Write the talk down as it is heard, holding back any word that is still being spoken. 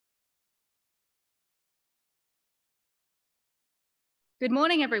Good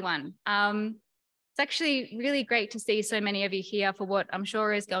morning, everyone. It's actually really great to see so many of you here for what I'm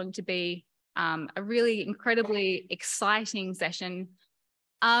sure is going to be a really incredibly exciting session.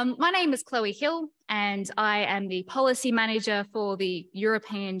 My name is Chloe Hill, and I am the Policy Manager for the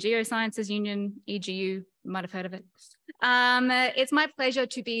European Geosciences Union, EGU, you might have heard of it. It's my pleasure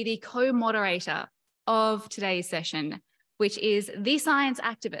to be the co-moderator of today's session, which is The Science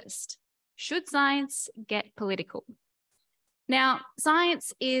Activist. Should science get political? Now,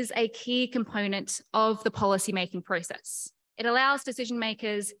 science is a key component of the policymaking process. It allows decision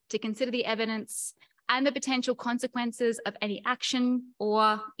makers to consider the evidence and the potential consequences of any action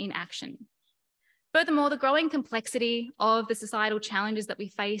or inaction. Furthermore, the growing complexity of the societal challenges that we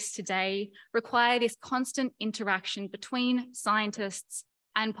face today require this constant interaction between scientists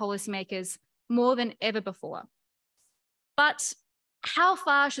and policymakers more than ever before. But how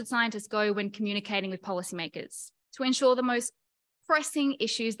far should scientists go when communicating with policymakers to ensure the most pressing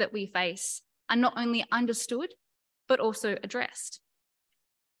issues that we face are not only understood, but also addressed?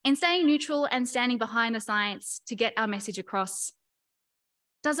 In staying neutral and standing behind the science to get our message across,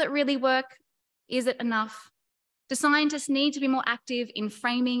 does it really work? Is it enough? Do scientists need to be more active in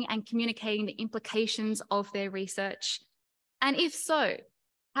framing and communicating the implications of their research? And if so,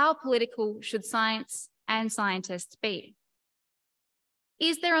 how political should science and scientists be?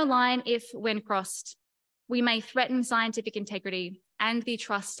 Is there a line if, when crossed, we may threaten scientific integrity and the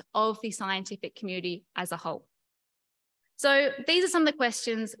trust of the scientific community as a whole? So these are some of the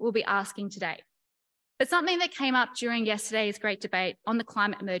questions we'll be asking today. But something that came up during yesterday's great debate on the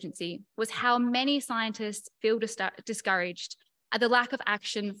climate emergency was how many scientists feel discouraged at the lack of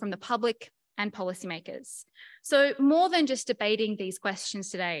action from the public and policymakers. So more than just debating these questions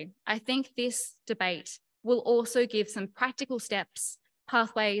today, I think this debate will also give some practical steps,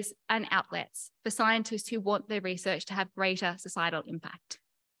 pathways, and outlets for scientists who want their research to have greater societal impact.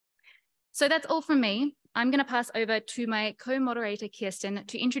 So that's all from me. I'm going to pass over to my co-moderator, Kirsten,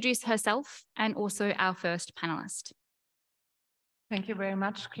 to introduce herself and also our first panelist. Thank you very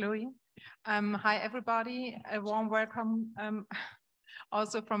much, Chloe. Hi, everybody. A warm welcome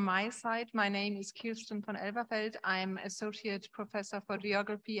also from my side. My name is Kirsten von Elberfeld. I'm Associate Professor for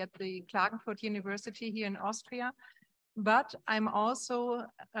Geography at the Klagenfurt University here in Austria. But I'm also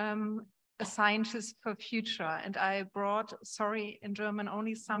a scientist for future, and I brought, sorry, in German,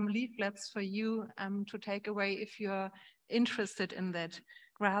 only some leaflets for you to take away if you're interested in that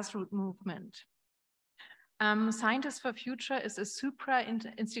grassroots movement. Scientists for Future is a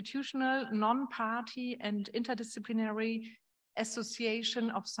supra-institutional, non-party and interdisciplinary association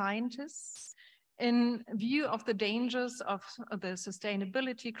of scientists in view of the dangers of the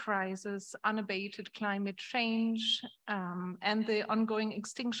sustainability crisis, unabated climate change, and the ongoing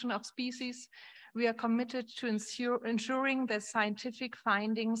extinction of species. We are committed to ensuring that scientific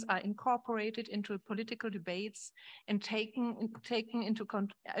findings are incorporated into political debates and taken into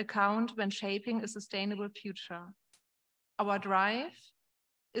account when shaping a sustainable future. Our drive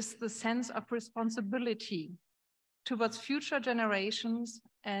is the sense of responsibility towards future generations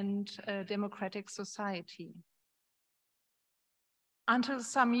and a democratic society. Until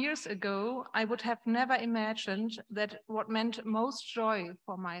some years ago, I would have never imagined that what meant most joy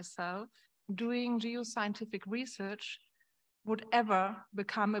for myself, doing geoscientific research, would ever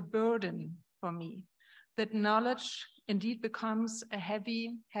become a burden for me. That knowledge indeed becomes a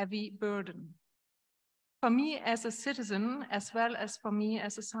heavy, heavy burden. For me as a citizen, as well as for me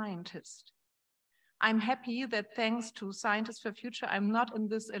as a scientist. I'm happy that thanks to Scientists for Future, I'm not in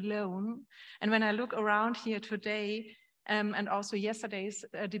this alone. And when I look around here today, and also yesterday's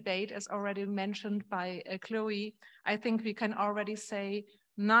debate, as already mentioned by Chloe, I think we can already say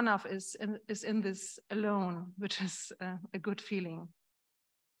none of us is in this alone, which is a good feeling.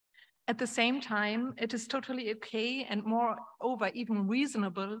 At the same time, it is totally okay and moreover even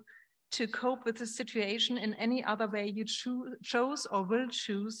reasonable to cope with the situation in any other way you chose or will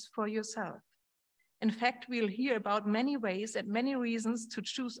choose for yourself. In fact, we'll hear about many ways and many reasons to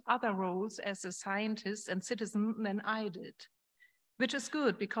choose other roles as a scientist and citizen than I did, which is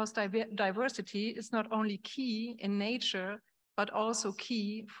good because diversity is not only key in nature, but also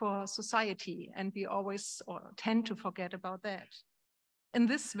key for society. And we always tend to forget about that. In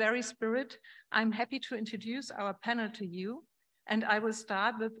this very spirit, I'm happy to introduce our panel to you. And I will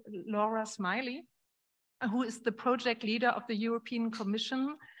start with Laura Smiley, who is the project leader of the European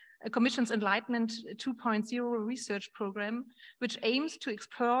Commission's Enlightenment 2.0 research program, which aims to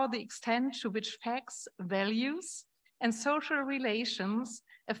explore the extent to which facts, values, and social relations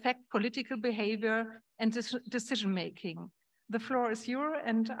affect political behavior and decision-making. The floor is yours,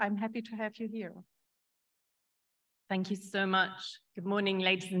 and I'm happy to have you here. Thank you so much. Good morning,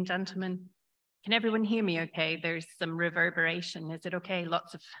 ladies and gentlemen. Can everyone hear me okay? There's some reverberation. Is it okay?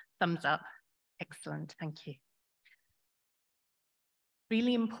 Lots of thumbs up. Excellent, thank you.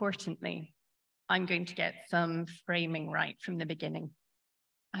 Really importantly, I'm going to get some framing right from the beginning.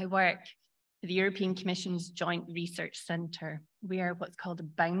 I work for the European Commission's Joint Research Centre. We are what's called a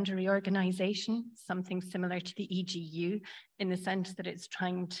boundary organisation, something similar to the EGU, in the sense that it's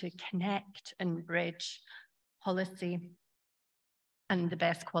trying to connect and bridge policy and the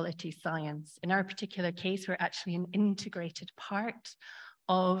best quality science. In our particular case, we're actually an integrated part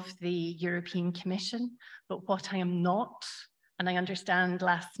of the European Commission, but what I am not, and I understand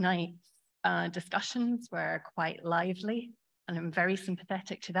last night's discussions were quite lively, and I'm very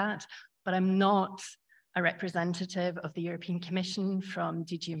sympathetic to that, but I'm not a representative of the European Commission from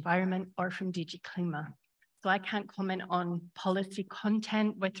DG Environment or from DG Klima. So I can't comment on policy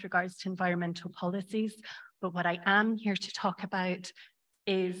content with regards to environmental policies, but what I am here to talk about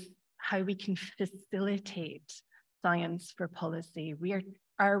is how we can facilitate science for policy.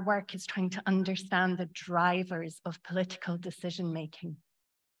 Our work is trying to understand the drivers of political decision-making.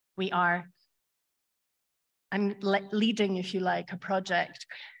 I'm leading, if you like, a project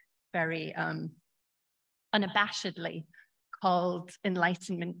very unabashedly called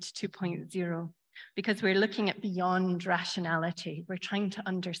Enlightenment 2.0, because we're looking at beyond rationality. We're trying to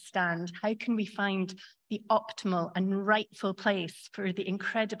understand how can we find the optimal and rightful place for the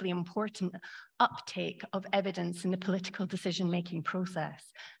incredibly important uptake of evidence in the political decision-making process.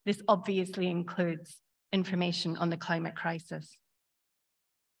 This obviously includes information on the climate crisis.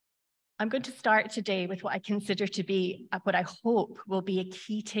 I'm going to start today with what I consider to be what I hope will be a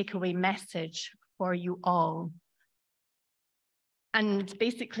key takeaway message for you all. And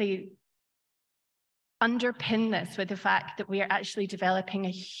basically, underpin this with the fact that we are actually developing a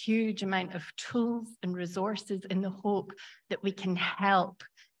huge amount of tools and resources in the hope that we can help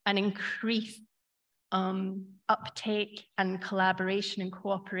and increase uptake and collaboration and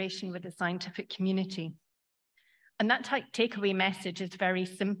cooperation with the scientific community. And that takeaway message is very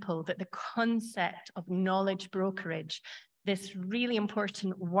simple, that the concept of knowledge brokerage, this really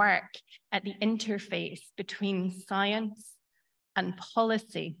important work at the interface between science and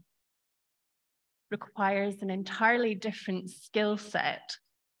policy, requires an entirely different skill set,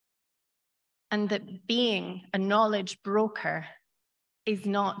 and that being a knowledge broker is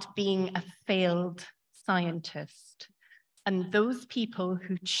not being a failed scientist. And those people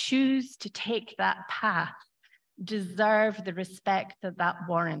who choose to take that path deserve the respect that that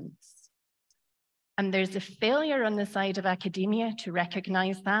warrants. And there's a failure on the side of academia to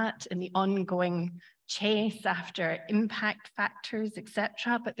recognize that in the ongoing chase after impact factors,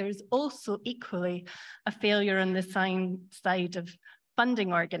 etc. But there's also equally a failure on the side of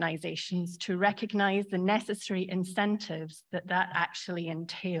funding organizations to recognize the necessary incentives that that actually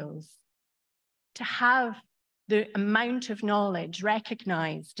entails. To have the amount of knowledge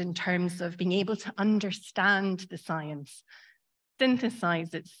recognized in terms of being able to understand the science,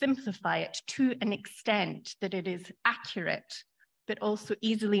 synthesize it, simplify it to an extent that it is accurate, but also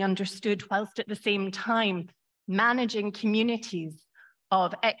easily understood, whilst at the same time managing communities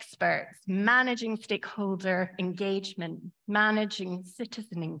of experts, managing stakeholder engagement, managing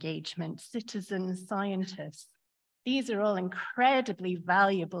citizen engagement, citizen scientists. These are all incredibly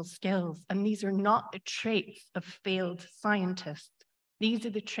valuable skills, and these are not the traits of failed scientists. These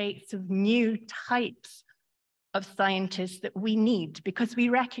are the traits of new types of scientists that we need, because we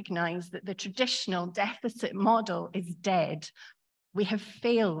recognize that the traditional deficit model is dead. We have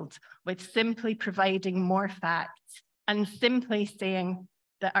failed with simply providing more facts and simply saying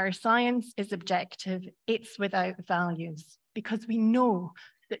that our science is objective, it's without values, because we know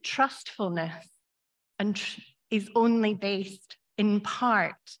that trustfulness is only based in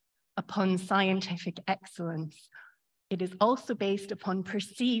part upon scientific excellence. It is also based upon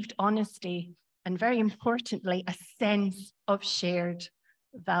perceived honesty and, very importantly, a sense of shared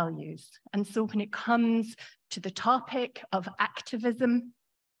values. And so when it comes to the topic of activism,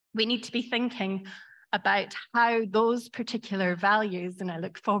 we need to be thinking about how those particular values, and I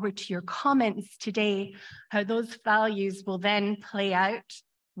look forward to your comments today, how those values will then play out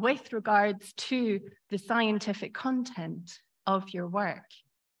with regards to the scientific content of your work.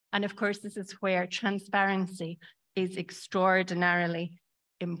 And of course, this is where transparency is extraordinarily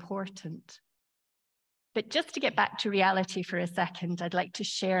important. But just to get back to reality for a second, I'd like to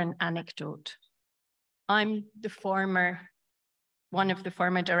share an anecdote. I'm one of the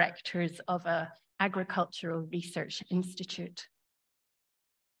former directors of an agricultural research institute.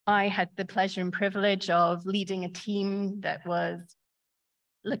 I had the pleasure and privilege of leading a team that was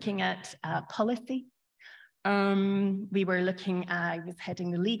looking at policy We were looking at, I was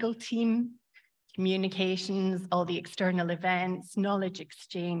heading the legal team, communications, all the external events, knowledge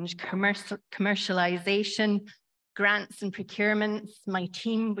exchange, commercialization, grants and procurements. My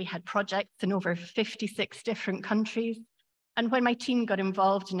team, we had projects in over 56 different countries. And when my team got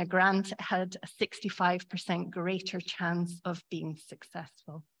involved in a grant, it had a 65% greater chance of being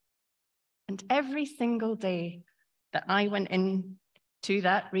successful. And every single day that I went into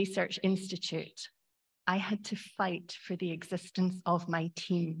that research institute, I had to fight for the existence of my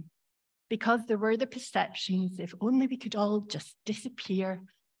team, because there were the perceptions, if only we could all just disappear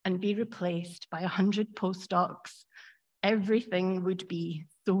and be replaced by 100 postdocs, everything would be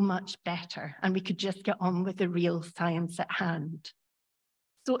so much better and we could just get on with the real science at hand.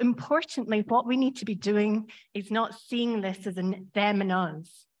 So importantly, what we need to be doing is not seeing this as a them and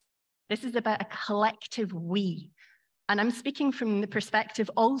us. This is about a collective we. And I'm speaking from the perspective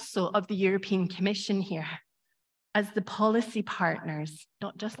also of the European Commission here, as the policy partners,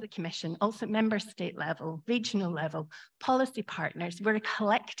 not just the Commission, also member state level, regional level, policy partners. We're a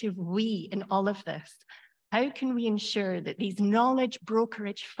collective we in all of this. How can we ensure that these knowledge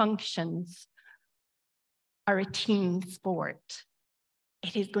brokerage functions are a team sport?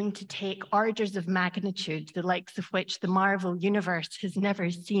 It is going to take orders of magnitude, the likes of which the Marvel universe has never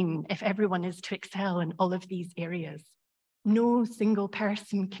seen, if everyone is to excel in all of these areas. No single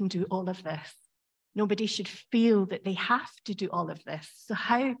person can do all of this. Nobody should feel that they have to do all of this. So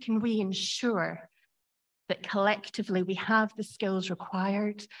how can we ensure that collectively we have the skills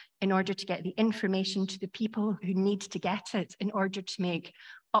required in order to get the information to the people who need to get it in order to make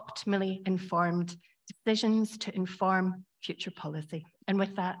optimally informed decisions to inform future policy? And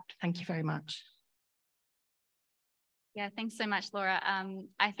with that, thank you very much. Yeah, thanks so much, Laura.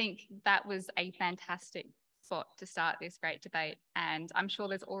 I think that was a fantastic spot to start this great debate. And I'm sure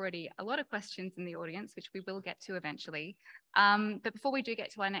there's already a lot of questions in the audience, which we will get to eventually. But before we do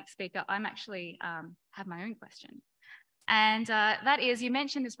get to our next speaker, I'm actually have my own question. And that is, you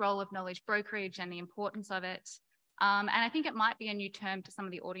mentioned this role of knowledge brokerage and the importance of it. And I think it might be a new term to some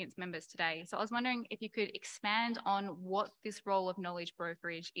of the audience members today. So I was wondering if you could expand on what this role of knowledge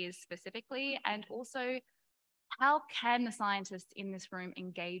brokerage is specifically, and also how can the scientists in this room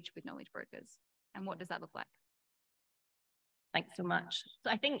engage with knowledge brokers? And what does that look like? Thanks so much. So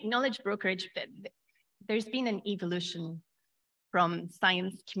I think knowledge brokerage, there's been an evolution from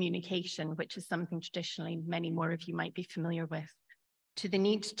science communication, which is something traditionally many more of you might be familiar with, to the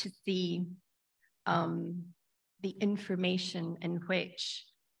need to see the information in which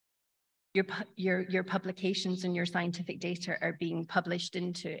your publications and your scientific data are being published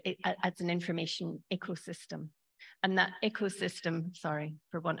into it as an information ecosystem. And that ecosystem, sorry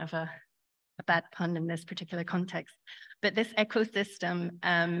for want of a bad pun in this particular context, but this ecosystem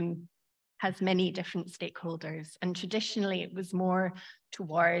has many different stakeholders. And traditionally it was more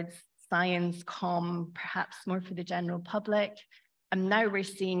towards science, perhaps more for the general public. And now we're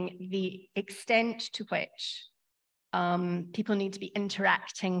seeing the extent to which people need to be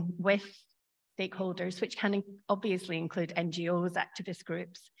interacting with stakeholders, which can obviously include NGOs, activist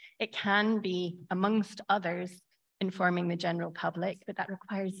groups. It can be, amongst others, informing the general public, but that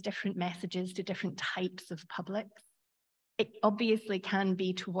requires different messages to different types of publics. It obviously can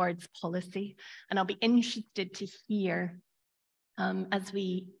be towards policy, and I'll be interested to hear as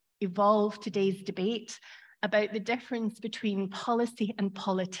we evolve today's debate about the difference between policy and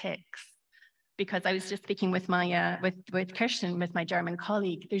politics. Because I was just speaking with my with Kirsten, with my German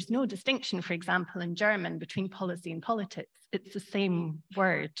colleague. There's no distinction, for example, in German between policy and politics. It's the same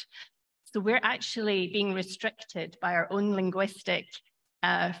word. So we're actually being restricted by our own linguistic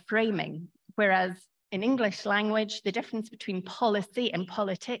framing, whereas in English language, the difference between policy and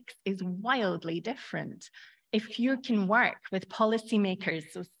politics is wildly different. If you can work with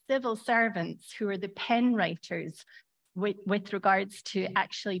policymakers, so civil servants who are the pen writers with regards to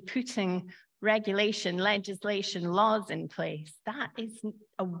actually putting regulation, legislation, laws in place, that is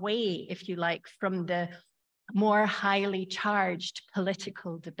away, if you like, from the more highly charged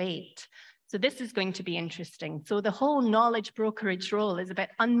political debate. So this is going to be interesting. So the whole knowledge brokerage role is about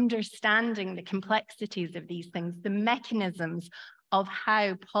understanding the complexities of these things, the mechanisms of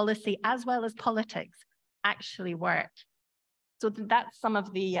how policy as well as politics actually work. So that's some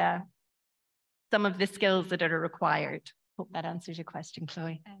of the skills that are required. Hope that answers your question,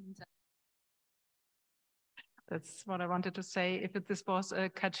 Chloe. And that's what I wanted to say. If this was a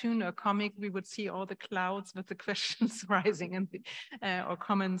cartoon or comic, we would see all the clouds with the questions rising in the, or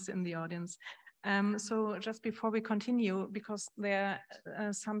comments in the audience. So just before we continue, because there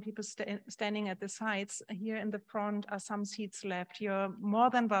are some people standing at the sides, here in the front are some seats left. You're more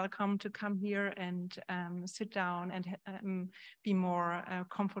than welcome to come here and sit down and be more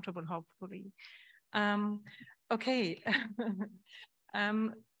comfortable, hopefully. Okay.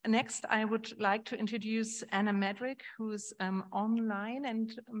 Next, I would like to introduce Anna Madrick, who's online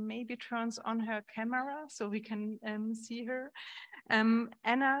and maybe turns on her camera so we can see her.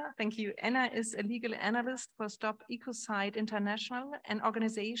 Anna, thank you. Anna is a legal analyst for Stop Ecocide International, an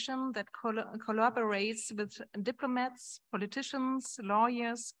organization that collaborates with diplomats, politicians,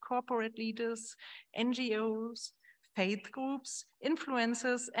 lawyers, corporate leaders, NGOs, faith groups,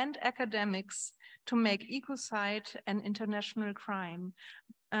 influencers, and academics to make ecocide an international crime.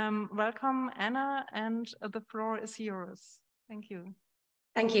 Welcome, Anna, and the floor is yours. Thank you.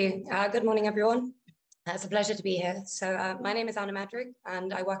 Thank you. Good morning, everyone. It's a pleasure to be here. So my name is Anna Madrick,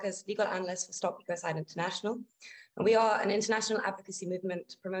 and I work as legal analyst for Stop Ecocide International. And we are an international advocacy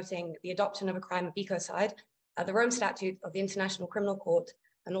movement promoting the adoption of a crime of ecocide, the Rome Statute of the International Criminal Court,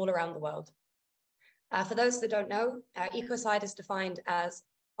 and all around the world. For those that don't know, ecocide is defined as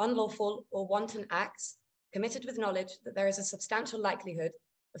unlawful or wanton acts committed with knowledge that there is a substantial likelihood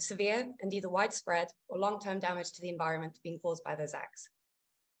of severe and either widespread or long-term damage to the environment being caused by those acts.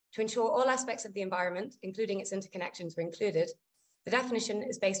 To ensure all aspects of the environment, including its interconnections, were included, the definition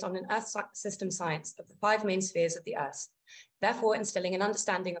is based on an Earth system science of the 5 main spheres of the Earth, therefore instilling an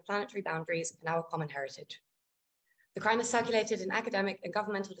understanding of planetary boundaries and our common heritage. The crime has circulated in academic and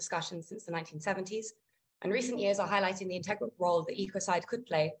governmental discussions since the 1970s, and recent years are highlighting the integral role that ecocide could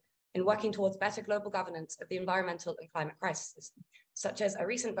play in working towards better global governance of the environmental and climate crises, such as a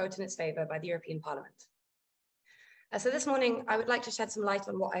recent vote in its favor by the European Parliament. So this morning, I would like to shed some light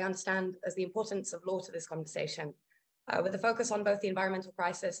on what I understand as the importance of law to this conversation, with a focus on both the environmental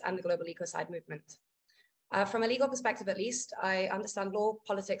crisis and the global ecocide movement. From a legal perspective, at least, I understand law,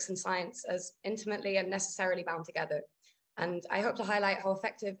 politics, and science as intimately and necessarily bound together. And I hope to highlight how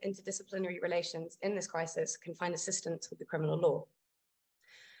effective interdisciplinary relations in this crisis can find assistance with the criminal law.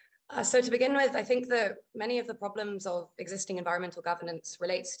 So to begin with, I think that many of the problems of existing environmental governance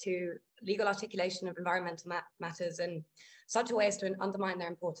relates to legal articulation of environmental matters in such a way as to undermine their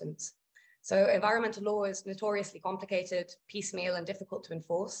importance. So environmental law is notoriously complicated, piecemeal, and difficult to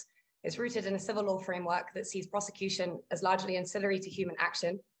enforce. It's rooted in a civil law framework that sees prosecution as largely ancillary to human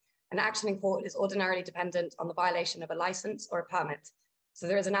action, and action in court is ordinarily dependent on the violation of a license or a permit. So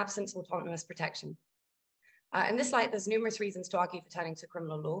there is an absence of autonomous protection. In this light, there's numerous reasons to argue for turning to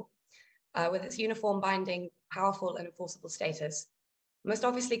criminal law. With its uniform, binding, powerful, and enforceable status. Most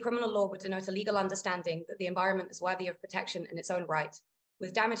obviously, criminal law would denote a legal understanding that the environment is worthy of protection in its own right,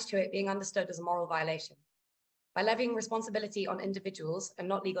 with damage to it being understood as a moral violation. By levying responsibility on individuals and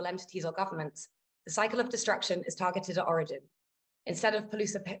not legal entities or governments, the cycle of destruction is targeted at origin. Instead of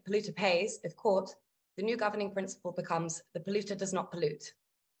polluter pays, if caught, the new governing principle becomes the polluter does not pollute.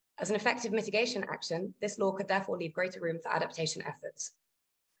 As an effective mitigation action, this law could therefore leave greater room for adaptation efforts.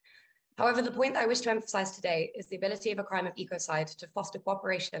 However, the point that I wish to emphasize today is the ability of a crime of ecocide to foster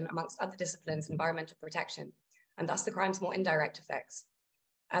cooperation amongst other disciplines in environmental protection, and thus the crime's more indirect effects.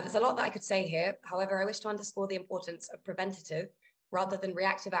 There's a lot that I could say here. However, I wish to underscore the importance of preventative rather than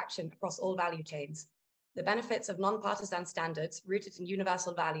reactive action across all value chains. The benefits of non-partisan standards rooted in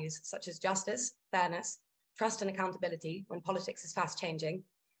universal values such as justice, fairness, trust, and accountability when politics is fast changing,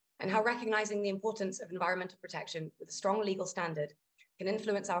 and how recognizing the importance of environmental protection with a strong legal standard can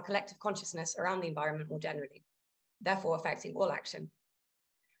influence our collective consciousness around the environment more generally, therefore affecting all action.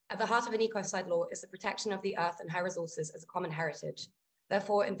 At the heart of an ecocide law is the protection of the earth and her resources as a common heritage,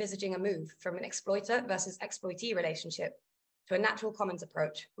 therefore envisaging a move from an exploiter versus exploitee relationship to a natural commons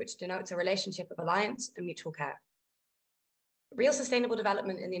approach, which denotes a relationship of alliance and mutual care. Real sustainable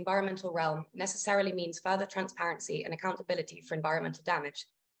development in the environmental realm necessarily means further transparency and accountability for environmental damage,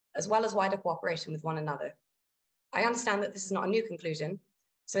 as well as wider cooperation with one another. I understand that this is not a new conclusion,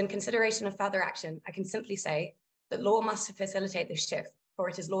 so in consideration of further action, I can simply say that law must facilitate this shift, for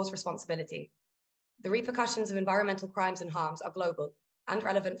it is law's responsibility. The repercussions of environmental crimes and harms are global and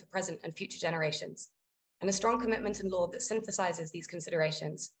relevant for present and future generations, and a strong commitment in law that synthesizes these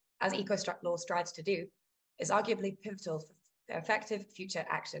considerations, as eco-law strives to do, is arguably pivotal for effective future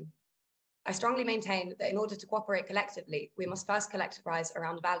action. I strongly maintain that in order to cooperate collectively, we must first collectivize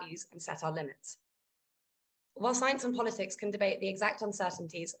around values and set our limits. While science and politics can debate the exact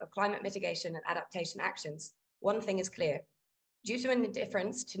uncertainties of climate mitigation and adaptation actions, one thing is clear. Due to an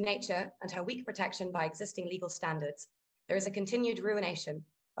indifference to nature and her weak protection by existing legal standards, there is a continued ruination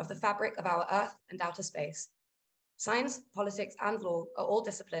of the fabric of our Earth and outer space. Science, politics, and law are all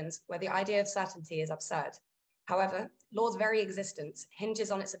disciplines where the idea of certainty is absurd. However, law's very existence hinges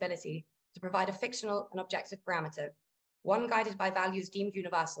on its ability to provide a fictional and objective parameter, one guided by values deemed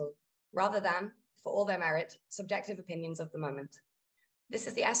universal, rather than, for all their merit, subjective opinions of the moment. This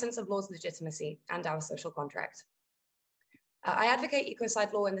is the essence of law's legitimacy and our social contract. I advocate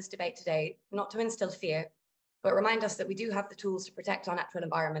ecocide law in this debate today, not to instill fear, but remind us that we do have the tools to protect our natural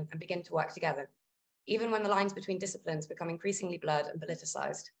environment and begin to work together, even when the lines between disciplines become increasingly blurred and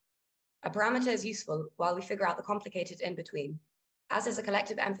politicized. A parameter is useful while we figure out the complicated in-between, as is a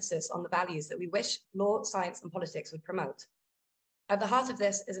collective emphasis on the values that we wish law, science, and politics would promote. At the heart of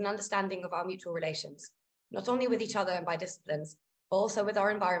this is an understanding of our mutual relations, not only with each other and by disciplines, but also with our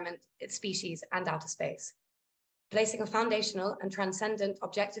environment, its species, and outer space. Placing a foundational and transcendent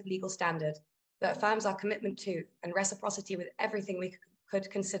objective legal standard that affirms our commitment to and reciprocity with everything we could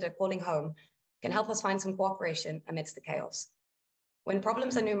consider calling home can help us find some cooperation amidst the chaos. When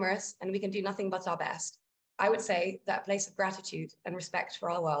problems are numerous and we can do nothing but our best, I would say that a place of gratitude and respect for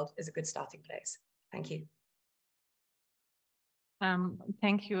our world is a good starting place. Thank you.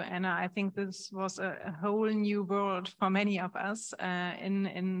 Thank you, Anna. I think this was a whole new world for many of us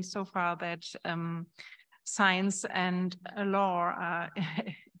in so far that science and law are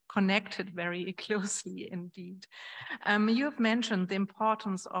connected very closely indeed. You have mentioned the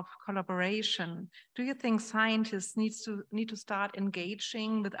importance of collaboration. Do you think scientists need to start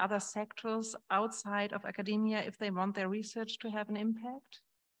engaging with other sectors outside of academia if they want their research to have an impact?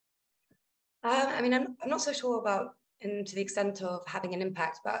 I mean, I'm not so sure about to the extent of having an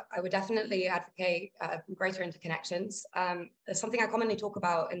impact, but I would definitely advocate greater interconnections. Something I commonly talk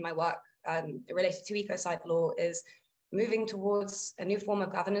about in my work related to ecocide law is moving towards a new form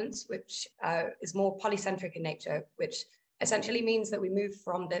of governance, which is more polycentric in nature, which essentially means that we move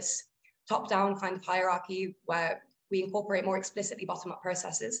from this top-down kind of hierarchy where we incorporate more explicitly bottom-up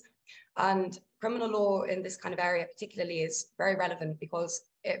processes. And criminal law in this kind of area particularly is very relevant because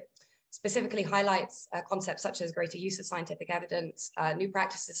it specifically highlights concepts such as greater use of scientific evidence, new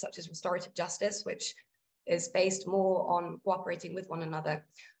practices such as restorative justice, which is based more on cooperating with one another.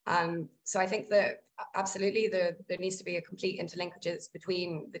 So I think that absolutely there needs to be a complete interlinkages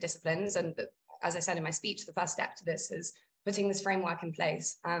between the disciplines. And as I said in my speech, the first step to this is putting this framework in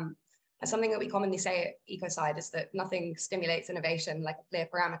place. And something that we commonly say at ecocide is that nothing stimulates innovation like a clear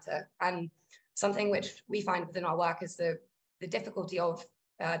parameter. And something which we find within our work is the difficulty of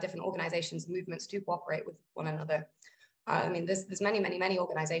different organizations, movements to cooperate with one another. I mean, there's many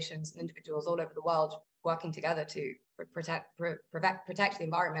organizations and individuals all over the world working together to protect the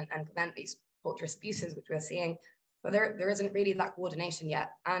environment and prevent these torturous abuses which we're seeing, but there isn't really that coordination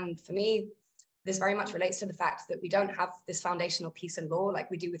yet. And for me, this very much relates to the fact that we don't have this foundational piece in law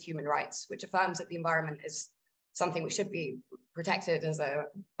like we do with human rights, which affirms that the environment is something we should be protected as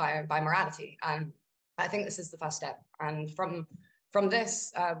by morality. And I think this is the first step. And from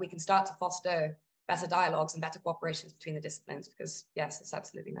this, we can start to foster better dialogues and better cooperations between the disciplines, because yes, it's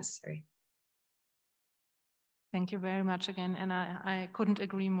absolutely necessary. Thank you very much again, and I couldn't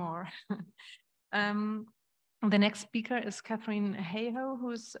agree more. The next speaker is Catherine Hayhoe,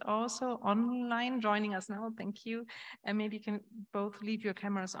 who's also online joining us now. Thank you. And maybe you can both leave your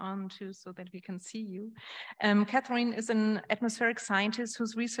cameras on too so that we can see you. Catherine is an atmospheric scientist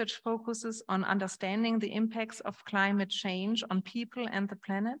whose research focuses on understanding the impacts of climate change on people and the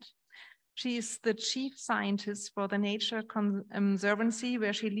planet. She is the chief scientist for the Nature Conservancy,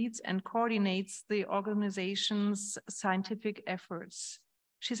 where she leads and coordinates the organization's scientific efforts.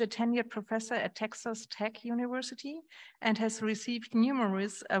 She's a tenured professor at Texas Tech University and has received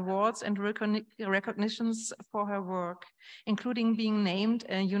numerous awards and recognitions for her work, including being named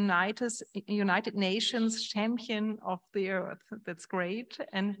a United Nations Champion of the Earth. That's great.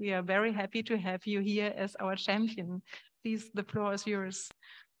 And we are very happy to have you here as our champion. Please, the floor is yours.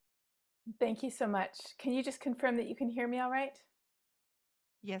 Thank you so much. Can you just confirm that you can hear me all right?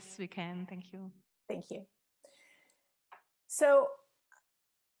 Yes, we can. Thank you. Thank you. So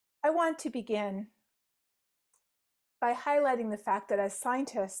I want to begin by highlighting the fact that as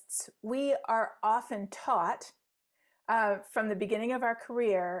scientists, we are often taught from the beginning of our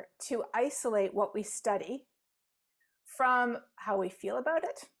career to isolate what we study from how we feel about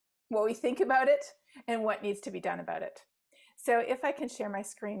it, what we think about it, and what needs to be done about it. So if I can share my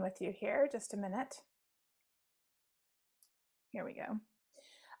screen with you here, just a minute. Here we go.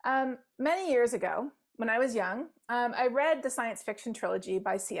 Many years ago, when I was young, I read the science fiction trilogy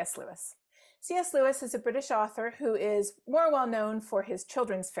by C.S. Lewis. C.S. Lewis is a British author who is more well known for his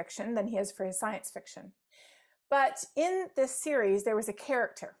children's fiction than he is for his science fiction. But in this series, there was a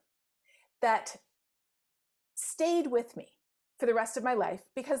character that stayed with me for the rest of my life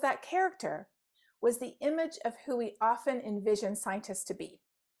because that character was the image of who we often envision scientists to be.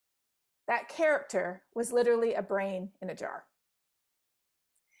 That character was literally a brain in a jar.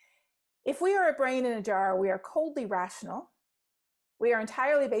 If we are a brain in a jar, we are coldly rational, we are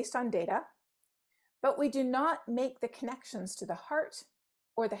entirely based on data, but we do not make the connections to the heart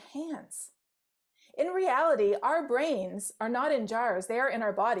or the hands. In reality, our brains are not in jars, they are in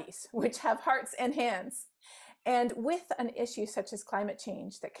our bodies, which have hearts and hands. And with an issue such as climate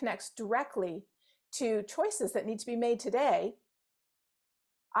change that connects directly to choices that need to be made today,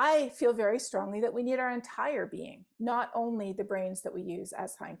 I feel very strongly that we need our entire being, not only the brains that we use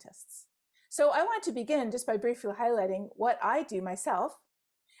as scientists. So I want to begin just by briefly highlighting what I do myself,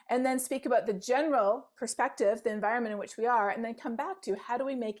 and then speak about the general perspective, the environment in which we are, and then come back to how do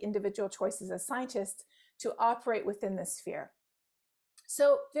we make individual choices as scientists to operate within this sphere.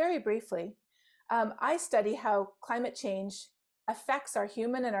 So very briefly, I study how climate change affects our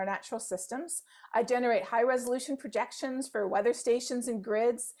human and our natural systems. I generate high resolution projections for weather stations and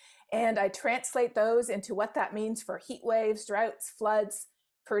grids, and I translate those into what that means for heat waves, droughts, floods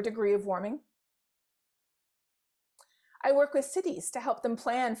per degree of warming. I work with cities to help them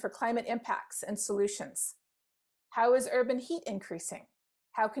plan for climate impacts and solutions. How is urban heat increasing?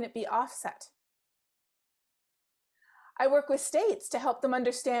 How can it be offset? I work with states to help them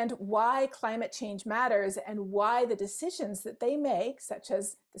understand why climate change matters and why the decisions that they make, such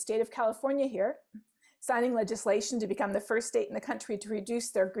as the state of California here, signing legislation to become the first state in the country to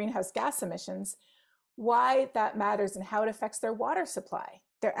reduce their greenhouse gas emissions, why that matters and how it affects their water supply,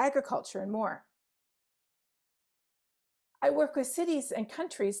 their agriculture, and more. I work with cities and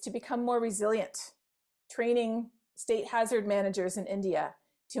countries to become more resilient, training state hazard managers in India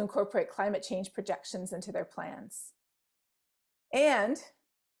to incorporate climate change projections into their plans. And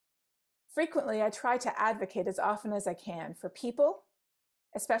frequently, I try to advocate as often as I can for people,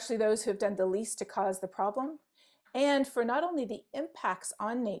 especially those who have done the least to cause the problem, and for not only the impacts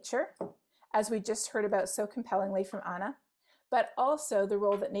on nature, as we just heard about so compellingly from Anna, but also the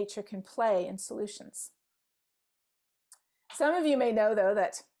role that nature can play in solutions. Some of you may know, though,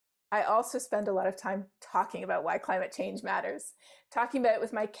 that I also spend a lot of time talking about why climate change matters, talking about it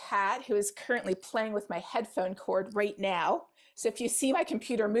with my cat, who is currently playing with my headphone cord right now. So if you see my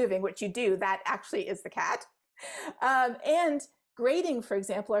computer moving, which you do, that actually is the cat. And grading, for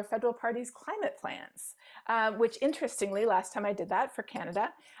example, our federal party's climate plans, which interestingly, last time I did that for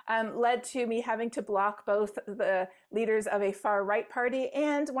Canada, led to me having to block both the leaders of a far right party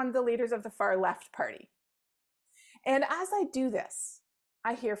and one of the leaders of the far left party. And as I do this,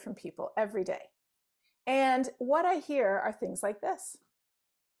 I hear from people every day. And what I hear are things like this.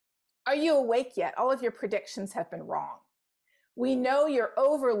 Are you awake yet? All of your predictions have been wrong. We know your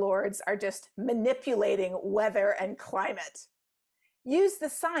overlords are just manipulating weather and climate. Use the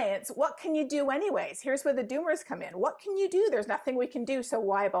science. What can you do anyways? Here's where the doomers come in. What can you do? There's nothing we can do, so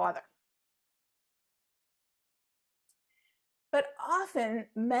why bother? But often,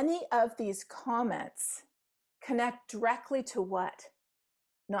 many of these comments connect directly to what?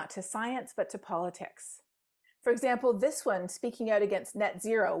 Not to science, but to politics. For example, this one, speaking out against net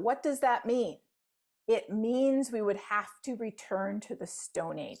zero, what does that mean? It means we would have to return to the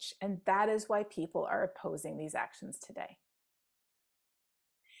Stone Age, and that is why people are opposing these actions today.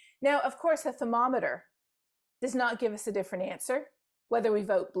 Now, of course, a thermometer does not give us a different answer, whether we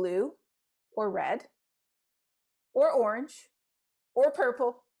vote blue or red, or orange, or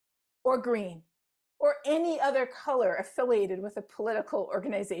purple, or green, or any other color affiliated with a political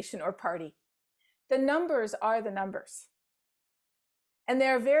organization or party. The numbers are the numbers. And they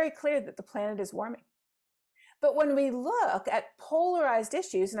are very clear that the planet is warming. But when we look at polarized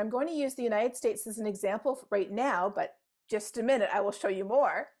issues, and I'm going to use the United States as an example right now, but just a minute, I will show you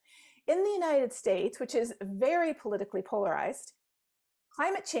more. In the United States, which is very politically polarized,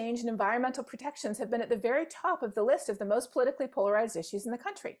 climate change and environmental protections have been at the very top of the list of the most politically polarized issues in the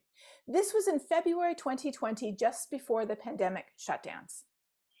country. This was in February 2020, just before the pandemic shutdowns.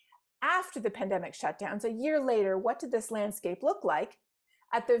 After the pandemic shutdowns, a year later, what did this landscape look like?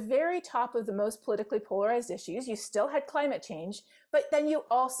 At the very top of the most politically polarized issues, you still had climate change, but then you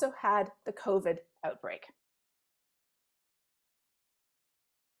also had the COVID outbreak.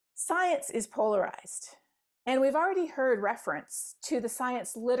 Science is polarized, and we've already heard reference to the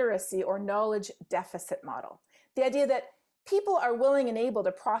science literacy or knowledge deficit model. The idea that people are willing and able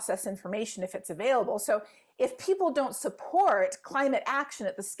to process information if it's available. So if people don't support climate action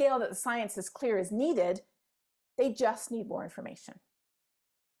at the scale that the science is clear is needed, they just need more information.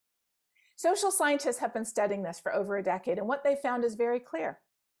 Social scientists have been studying this for over a decade, and what they found is very clear.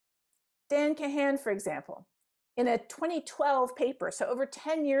 Dan Kahan, for example, in a 2012 paper, so over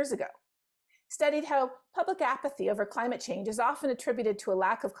 10 years ago, studied how public apathy over climate change is often attributed to a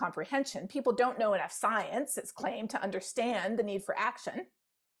lack of comprehension. People don't know enough science, it's claimed, to understand the need for action.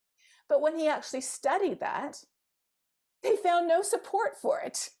 But when he actually studied that, they found no support for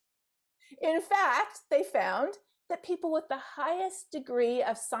it. In fact, they found that people with the highest degree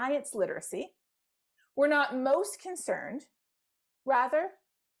of science literacy were not most concerned, rather,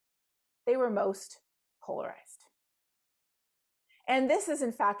 they were most polarized. And this is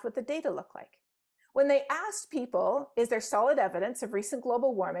in fact what the data look like. When they asked people, is there solid evidence of recent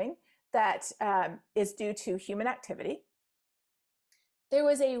global warming that is due to human activity? There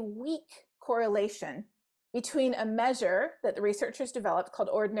was a weak correlation between a measure that the researchers developed called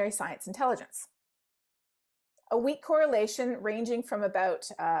ordinary science intelligence. A weak correlation ranging from about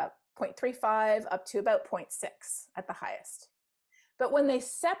 0.35 up to about 0.6 at the highest. But when they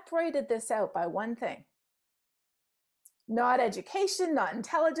separated this out by one thing, not education, not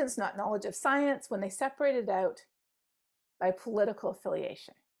intelligence, not knowledge of science, when they separated out by political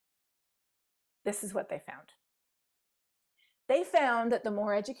affiliation, this is what they found. They found that the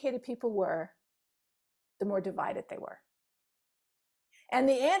more educated people were, the more divided they were. And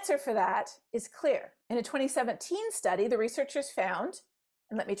the answer for that is clear. In a 2017 study, the researchers found,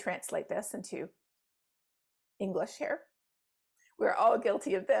 and let me translate this into English here. We're all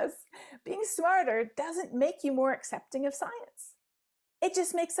guilty of this. Being smarter doesn't make you more accepting of science. It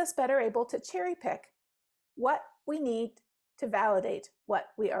just makes us better able to cherry pick what we need to validate what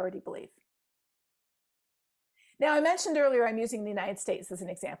we already believe. Now, I mentioned earlier I'm using the United States as an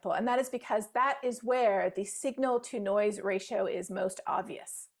example, and that is because that is where the signal to noise ratio is most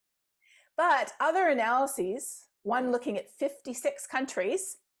obvious. But other analyses, one looking at 56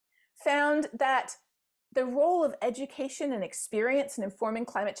 countries, found that the role of education and experience in informing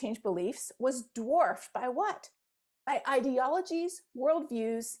climate change beliefs was dwarfed by what? By ideologies,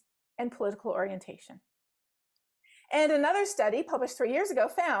 worldviews, and political orientation. And another study published 3 years ago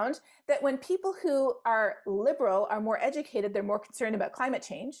found that when people who are liberal are more educated, they're more concerned about climate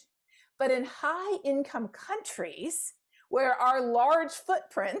change. But in high-income countries, where our large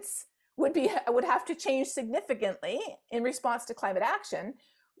footprints would have to change significantly in response to climate action,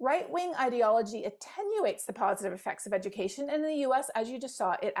 right-wing ideology attenuates the positive effects of education. And in the US, as you just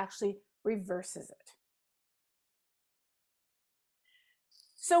saw, it actually reverses it.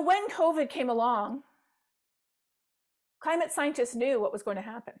 So when COVID came along, climate scientists knew what was going to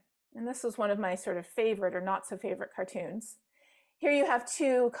happen. And this was one of my sort of favorite or not so favorite cartoons. Here you have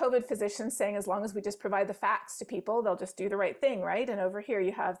two COVID physicians saying, as long as we just provide the facts to people, they'll just do the right thing, right? And over here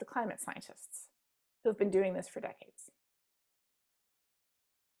you have the climate scientists who've been doing this for decades.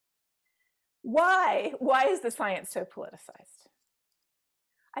 Why is the science so politicized?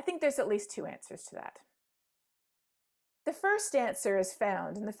 I think there's at least two answers to that. The first answer is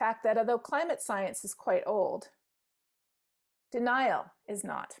found in the fact that although climate science is quite old, denial is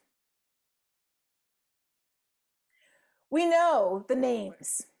not. We know the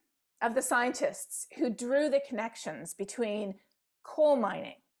names of the scientists who drew the connections between coal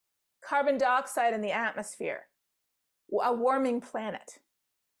mining, carbon dioxide in the atmosphere, a warming planet.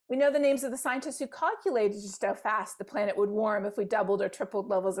 We know the names of the scientists who calculated just how fast the planet would warm if we doubled or tripled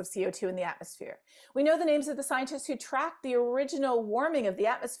levels of CO2 in the atmosphere. We know the names of the scientists who tracked the original warming of the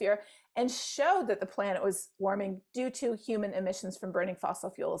atmosphere and showed that the planet was warming due to human emissions from burning fossil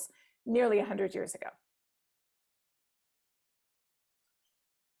fuels nearly 100 years ago.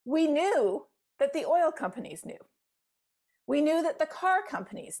 We knew that the oil companies knew. We knew that the car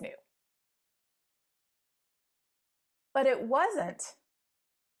companies knew. But it wasn't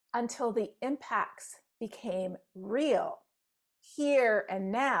until the impacts became real, here and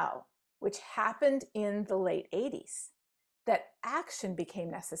now, which happened in the late 80s, that action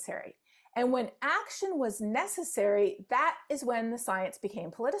became necessary. And when action was necessary, that is when the science became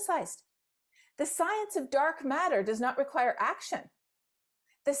politicized. The science of dark matter does not require action.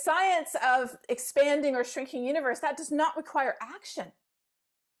 The science of expanding or shrinking universe, that does not require action.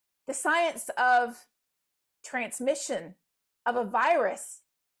 The science of transmission of a virus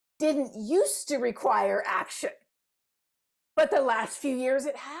didn't used to require action, but the last few years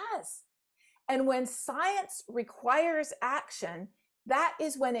it has. And when science requires action, that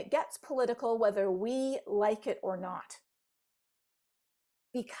is when it gets political, whether we like it or not.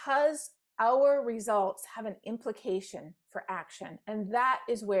 Because our results have an implication for action, and that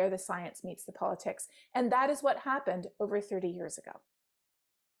is where the science meets the politics. And that is what happened over 30 years ago.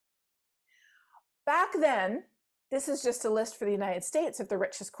 Back then, this is just a list for the United States of the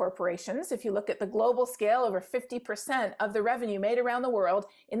richest corporations. If you look at the global scale, over 50% of the revenue made around the world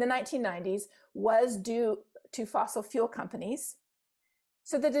in the 1990s was due to fossil fuel companies.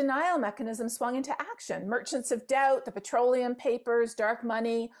 So the denial mechanism swung into action. Merchants of doubt, the petroleum papers, dark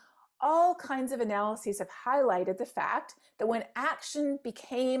money, all kinds of analyses have highlighted the fact that when action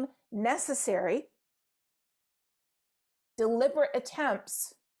became necessary, deliberate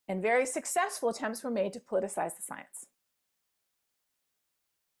attempts and very successful attempts were made to politicize the science,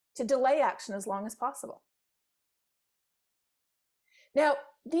 to delay action as long as possible. Now,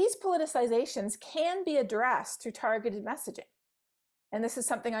 these politicizations can be addressed through targeted messaging. And this is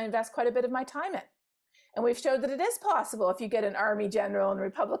something I invest quite a bit of my time in. And we've showed that it is possible if you get an army general and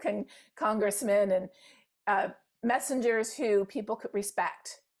Republican congressmen and messengers who people could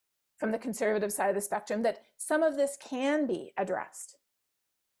respect from the conservative side of the spectrum, that some of this can be addressed.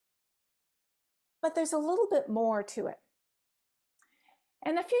 But there's a little bit more to it.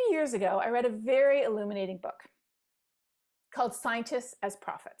 And a few years ago, I read a very illuminating book called Scientists as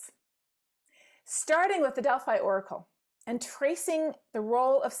Prophets, starting with the Delphi Oracle and tracing the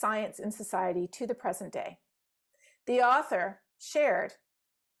role of science in society to the present day. The author shared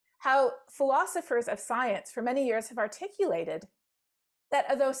how philosophers of science for many years have articulated that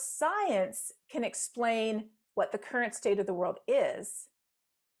although science can explain what the current state of the world is,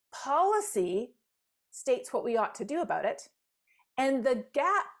 policy states what we ought to do about it, and the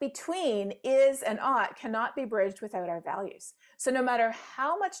gap between is and ought cannot be bridged without our values. So no matter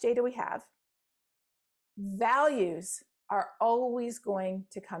how much data we have, values are always going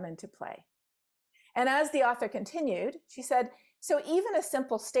to come into play. And as the author continued, she said, so even a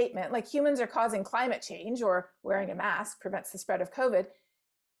simple statement like humans are causing climate change or wearing a mask prevents the spread of COVID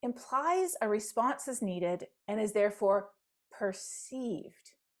implies a response is needed and is therefore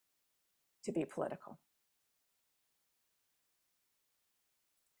perceived to be political.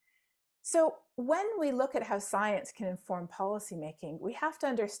 So when we look at how science can inform policymaking, we have to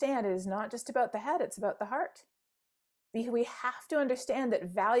understand it is not just about the head, it's about the heart. We have to understand that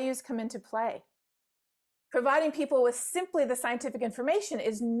values come into play. Providing people with simply the scientific information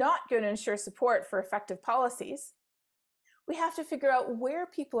is not going to ensure support for effective policies. We have to figure out where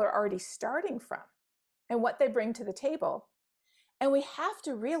people are already starting from and what they bring to the table. And we have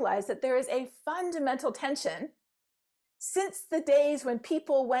to realize that there is a fundamental tension since the days when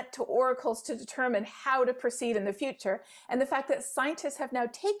people went to oracles to determine how to proceed in the future, and the fact that scientists have now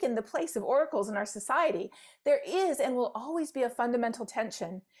taken the place of oracles in our society, there is and will always be a fundamental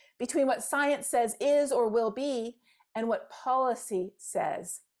tension between what science says is or will be and what policy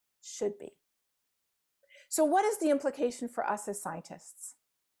says should be. So what is the implication for us as scientists?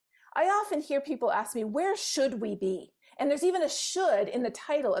 I often hear people ask me, where should we be? And there's even a should in the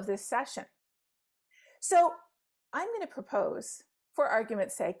title of this session. So I'm going to propose, for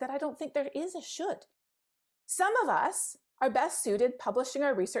argument's sake, that I don't think there is a should. Some of us are best suited publishing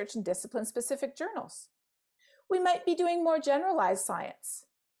our research in discipline-specific journals. We might be doing more generalized science.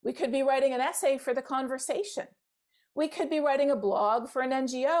 We could be writing an essay for The Conversation. We could be writing a blog for an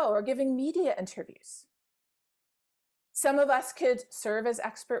NGO or giving media interviews. Some of us could serve as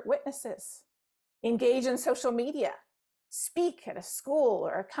expert witnesses, engage in social media, speak at a school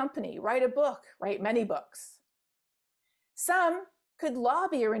or a company, write a book, write many books. Some could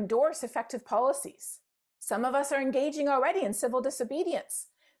lobby or endorse effective policies. Some of us are engaging already in civil disobedience.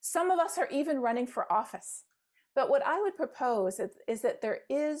 Some of us are even running for office. But what I would propose is that there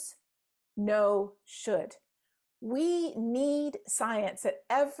is no should. We need science at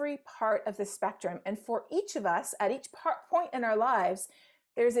every part of the spectrum. And for each of us, at each point in our lives,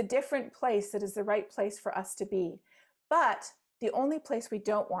 there's a different place that is the right place for us to be. But the only place we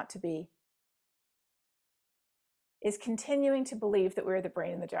don't want to be is continuing to believe that we're the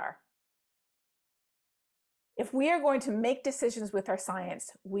brain in the jar. If we are going to make decisions with our science,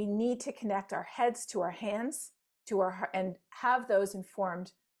 we need to connect our heads to our hands, and have those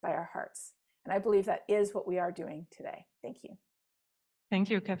informed by our hearts. And I believe that is what we are doing today. Thank you. Thank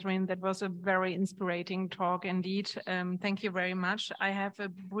you, Catherine. That was a very inspiring talk indeed. Thank you very much. I have a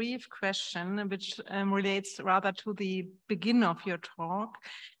brief question which relates rather to the beginning of your talk.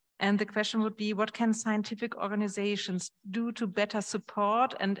 And the question would be, what can scientific organizations do to better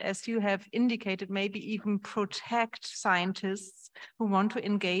support and, as you have indicated, maybe even protect scientists who want to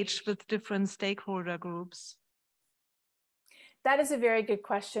engage with different stakeholder groups? That is a very good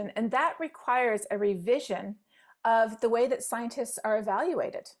question. And that requires a revision of the way that scientists are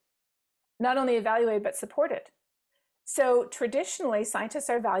evaluated. Not only evaluated, but supported. So traditionally, scientists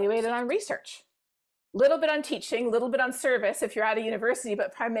are evaluated on research. Little bit on teaching, little bit on service if you're at a university,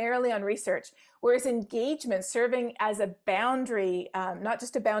 but primarily on research. Whereas engagement, serving as a boundary, not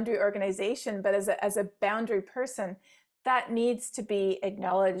just a boundary organization, but as a boundary person, that needs to be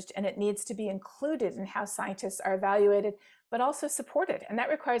acknowledged and it needs to be included in how scientists are evaluated, but also supported. And that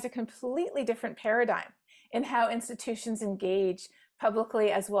requires a completely different paradigm in how institutions engage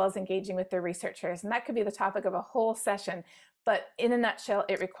publicly as well as engaging with their researchers. And that could be the topic of a whole session. But in a nutshell,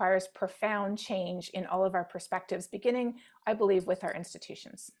 it requires profound change in all of our perspectives, beginning, I believe, with our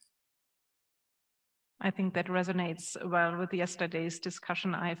institutions. I think that resonates well with yesterday's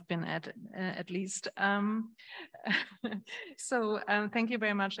discussion I've been at least. So thank you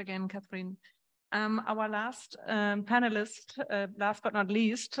very much again, Catherine. Our last panelist, last but not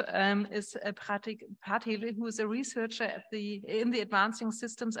least, is Pratik Patil, who is a researcher in the Advancing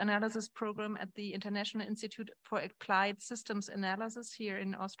Systems Analysis program at the International Institute for Applied Systems Analysis here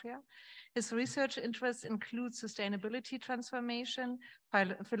in Austria. His research interests include sustainability transformation,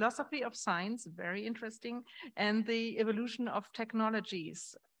 philosophy of science, very interesting, and the evolution of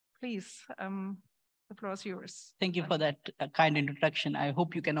technologies. Please, the floor is yours. Thank you for that kind introduction. I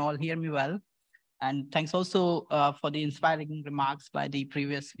hope you can all hear me well. And thanks also for the inspiring remarks by the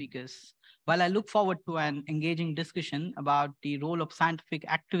previous speakers. While I look forward to an engaging discussion about the role of scientific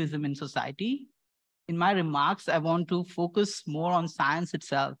activism in society, in my remarks, I want to focus more on science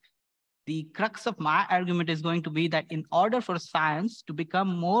itself. The crux of my argument is going to be that in order for science to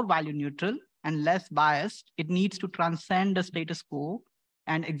become more value neutral and less biased, it needs to transcend the status quo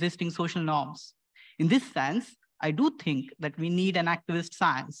and existing social norms. In this sense, I do think that we need an activist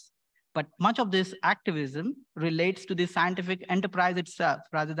science. But much of this activism relates to the scientific enterprise itself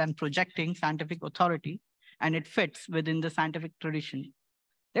rather than projecting scientific authority, and it fits within the scientific tradition.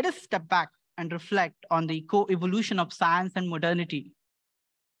 Let us step back and reflect on the co-evolution of science and modernity,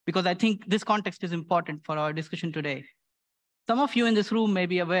 because I think this context is important for our discussion today. Some of you in this room may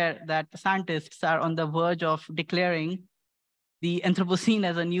be aware that scientists are on the verge of declaring the Anthropocene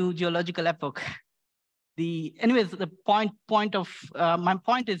as a new geological epoch. Anyways, the my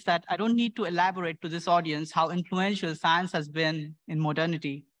point is that I don't need to elaborate to this audience how influential science has been in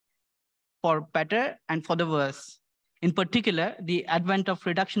modernity, for better and for the worse. In particular, the advent of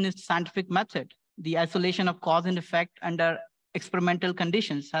reductionist scientific method, the isolation of cause and effect under experimental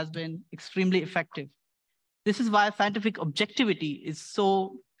conditions has been extremely effective. This is why scientific objectivity is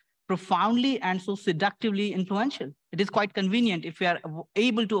so profoundly and so seductively influential. It is quite convenient if we are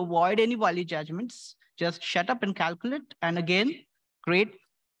able to avoid any value judgments. Just shut up and calculate, and again, great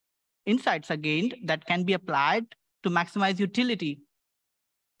insights are gained that can be applied to maximize utility.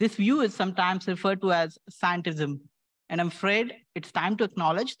 This view is sometimes referred to as scientism, and I'm afraid it's time to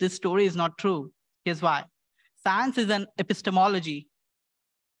acknowledge this story is not true. Here's why. Science is an epistemology,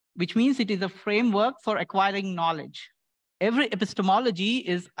 which means it is a framework for acquiring knowledge. Every epistemology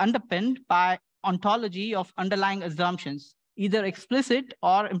is underpinned by ontology of underlying assumptions, either explicit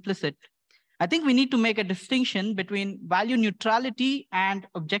or implicit. I think we need to make a distinction between value neutrality and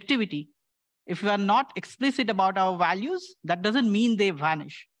objectivity. If we are not explicit about our values, that doesn't mean they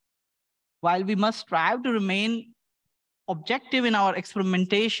vanish. While we must strive to remain objective in our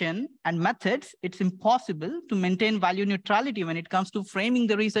experimentation and methods, it's impossible to maintain value neutrality when it comes to framing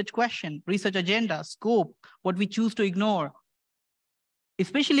the research question, research agenda, scope, what we choose to ignore,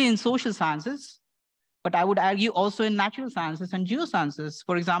 especially in social sciences. But I would argue also in natural sciences and geosciences,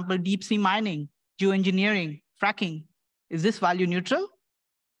 for example, deep sea mining, geoengineering, fracking. Is this value neutral?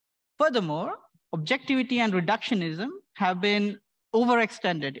 Furthermore, objectivity and reductionism have been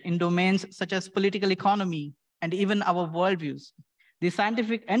overextended in domains such as political economy and even our worldviews. The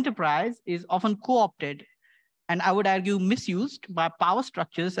scientific enterprise is often co-opted and I would argue misused by power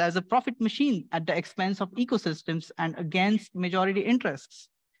structures as a profit machine at the expense of ecosystems and against majority interests.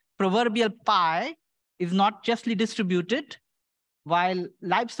 Proverbial pie is not justly distributed, while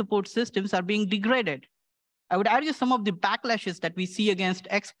life support systems are being degraded. I would argue some of the backlashes that we see against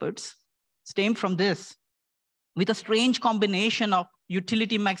experts stem from this. With a strange combination of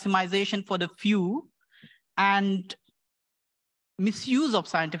utility maximization for the few and misuse of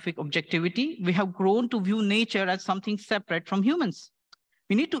scientific objectivity, we have grown to view nature as something separate from humans.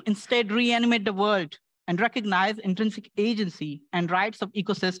 We need to instead reanimate the world and recognize intrinsic agency and rights of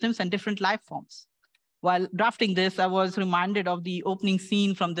ecosystems and different life forms. While drafting this, I was reminded of the opening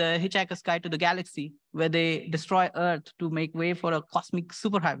scene from The Hitchhiker's Guide to the Galaxy, where they destroy Earth to make way for a cosmic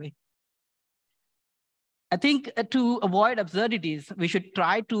superhighway. I think to avoid absurdities, we should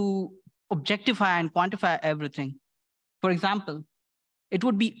try to objectify and quantify everything. For example, it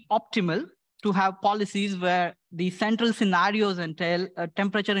would be optimal to have policies where the central scenarios entail a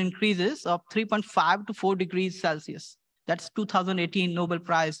temperature increases of 3.5 to 4 degrees Celsius. That's 2018 Nobel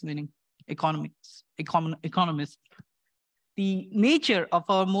Prize winning economist. The nature of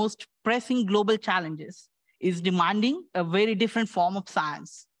our most pressing global challenges is demanding a very different form of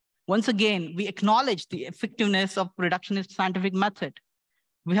science. Once again, we acknowledge the effectiveness of reductionist scientific method.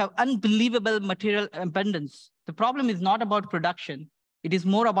 We have unbelievable material abundance. The problem is not about production. It is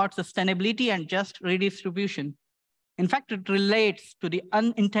more about sustainability and just redistribution. In fact, it relates to the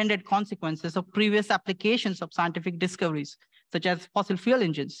unintended consequences of previous applications of scientific discoveries, such as fossil fuel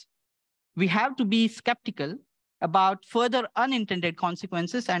engines. We have to be skeptical about further unintended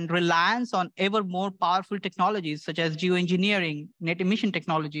consequences and reliance on ever more powerful technologies, such as geoengineering, net emission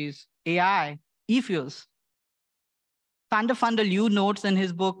technologies, AI, e-fuels. Sander van der Leeuw notes in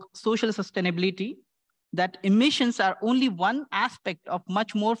his book, Social Sustainability, that emissions are only one aspect of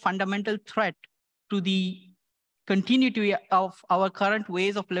much more fundamental threat to the continuity of our current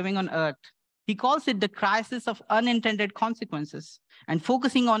ways of living on Earth. He calls it the crisis of unintended consequences, and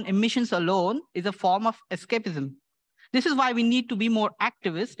focusing on emissions alone is a form of escapism. This is why we need to be more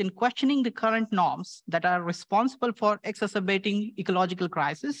activist in questioning the current norms that are responsible for exacerbating ecological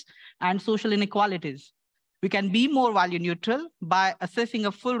crisis and social inequalities. We can be more value neutral by assessing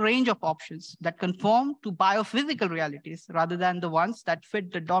a full range of options that conform to biophysical realities rather than the ones that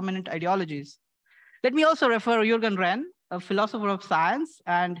fit the dominant ideologies. Let me also refer Jürgen Renn, a philosopher of science,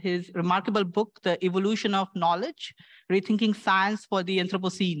 and his remarkable book, The Evolution of Knowledge, Rethinking Science for the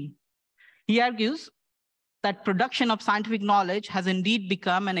Anthropocene. He argues that production of scientific knowledge has indeed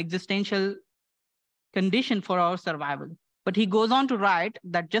become an existential condition for our survival. But he goes on to write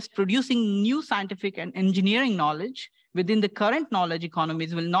that just producing new scientific and engineering knowledge within the current knowledge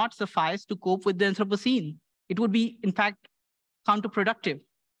economies will not suffice to cope with the Anthropocene. It would be, in fact, counterproductive.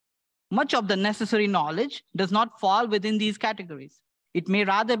 Much of the necessary knowledge does not fall within these categories. It may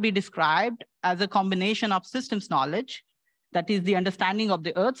rather be described as a combination of systems knowledge, that is the understanding of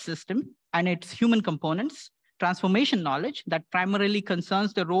the Earth system and its human components, transformation knowledge that primarily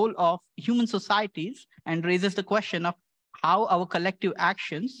concerns the role of human societies and raises the question of how our collective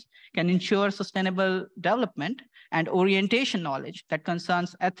actions can ensure sustainable development, and orientation knowledge that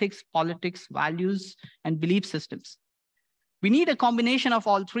concerns ethics, politics, values, and belief systems. We need a combination of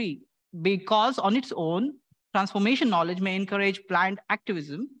all three, because on its own, transformation knowledge may encourage blind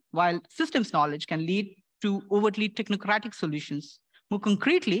activism, while systems knowledge can lead to overtly technocratic solutions. More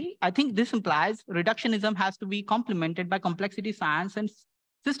concretely, I think this implies reductionism has to be complemented by complexity science and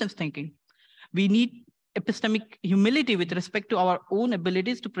systems thinking. We need epistemic humility with respect to our own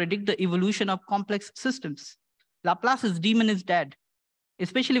abilities to predict the evolution of complex systems. Laplace's demon is dead,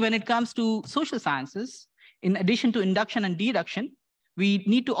 especially when it comes to social sciences. In addition to induction and deduction, we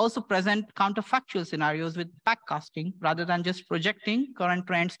need to also present counterfactual scenarios with backcasting rather than just projecting current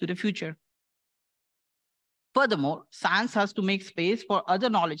trends to the future. Furthermore, science has to make space for other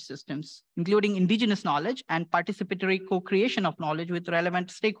knowledge systems, including indigenous knowledge and participatory co-creation of knowledge with relevant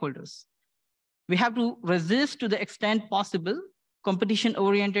stakeholders. We have to resist, to the extent possible,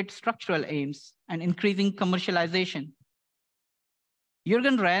 competition-oriented structural aims and increasing commercialization.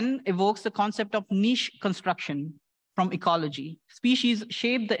 Jürgen Renn evokes the concept of niche construction from ecology. Species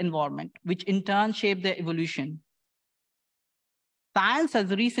shape the environment, which in turn shape their evolution. Science has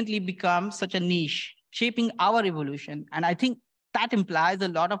recently become such a niche, shaping our evolution, and I think that implies a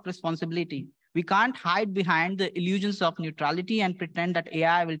lot of responsibility. We can't hide behind the illusions of neutrality and pretend that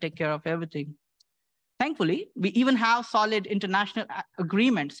AI will take care of everything. Thankfully, we even have solid international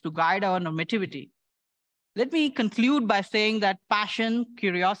agreements to guide our normativity. Let me conclude by saying that passion,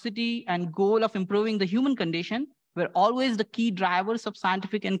 curiosity, and goal of improving the human condition were always the key drivers of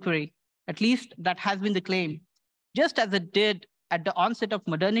scientific inquiry. At least that has been the claim. Just as it did at the onset of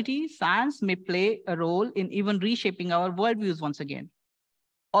modernity, science may play a role in even reshaping our worldviews once again.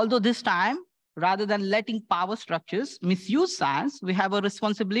 Although this time, rather than letting power structures misuse science, we have a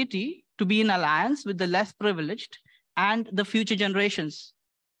responsibility to be in alliance with the less privileged and the future generations.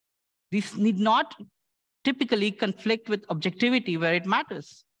 These need not typically conflict with objectivity where it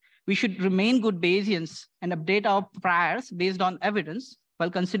matters. We should remain good Bayesians and update our priors based on evidence while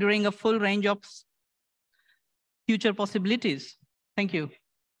considering a full range of future possibilities. Thank you.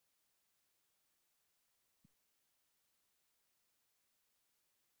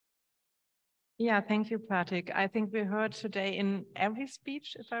 Yeah, thank you, Pratik. I think we heard today in every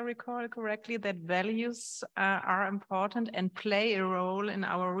speech, if I recall correctly, that values are important and play a role in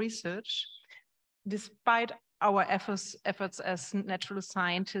our research, despite our efforts as natural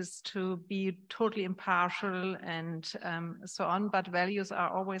scientists to be totally impartial and so on, but values are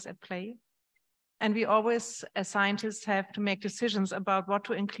always at play. And we always, as scientists, have to make decisions about what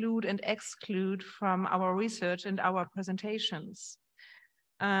to include and exclude from our research and our presentations.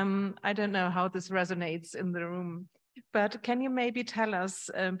 I don't know how this resonates in the room, But can you maybe tell us,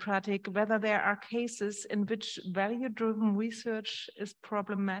 Pratik, whether there are cases in which value-driven research is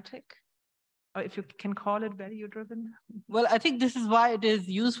problematic? Or if you can call it value-driven? Well, I think this is why it is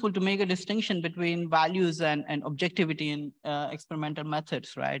useful to make a distinction between values and objectivity in experimental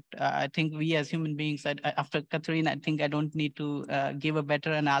methods, right? I think we as human beings, after Catherine, I think I don't need to give a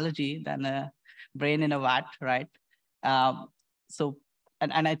better analogy than a brain in a vat, right?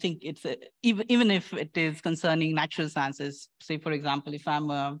 And I think it's even if it is concerning natural sciences, say, for example, if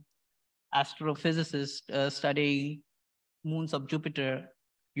I'm an astrophysicist studying moons of Jupiter,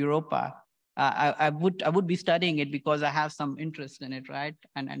 Europa, I would be studying it because I have some interest in it, right?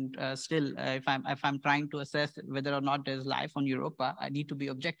 And still, if I'm trying to assess whether or not there's life on Europa, I need to be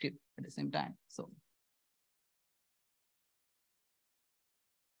objective at the same time. So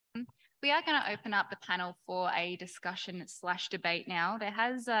we are going to open up the panel for a discussion/debate now. There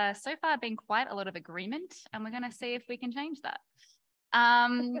has so far been quite a lot of agreement, and we're going to see if we can change that.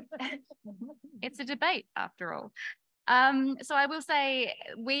 It's a debate after all. So I will say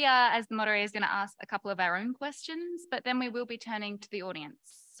we are, as the moderator, is going to ask a couple of our own questions, but then we will be turning to the audience.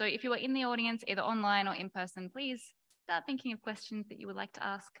 So if you are in the audience, either online or in person, please start thinking of questions that you would like to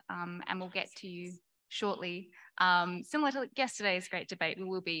ask, and we'll get to you shortly. Similar to yesterday's great debate, we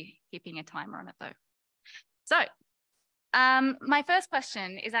will be keeping a timer on it though. So my first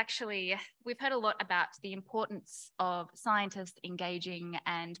question is actually, we've heard a lot about the importance of scientists engaging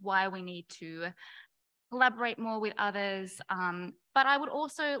and why we need to collaborate more with others. But I would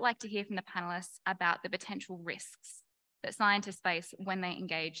also like to hear from the panelists about the potential risks that scientists face when they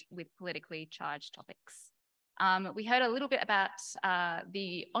engage with politically charged topics. We heard a little bit about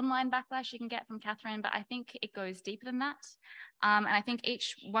the online backlash you can get from Catherine, but I think it goes deeper than that. And I think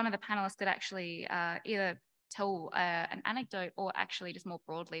each one of the panelists could actually either tell an anecdote or actually just more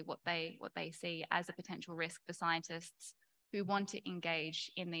broadly what they see as a potential risk for scientists who want to engage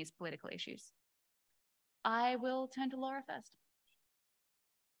in these political issues. I will turn to Laura first.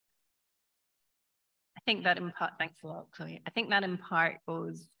 I think that in part, thanks a lot, Chloe. I think that in part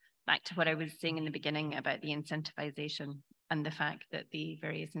goes back to what I was saying in the beginning about the incentivization and the fact that the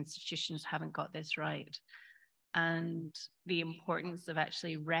various institutions haven't got this right. And the importance of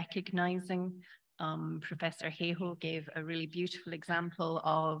actually recognizing, Professor Hayhoe gave a really beautiful example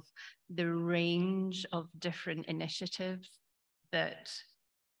of the range of different initiatives that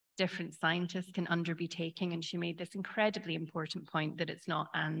different scientists can be taking, and she made this incredibly important point that it's not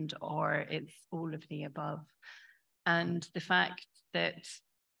and or, it's all of the above. And the fact that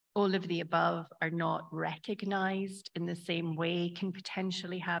all of the above are not recognized in the same way can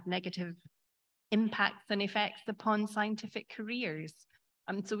potentially have negative impacts and effects upon scientific careers.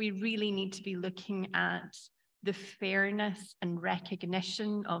 So we really need to be looking at the fairness and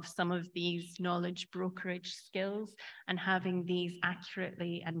recognition of some of these knowledge brokerage skills and having these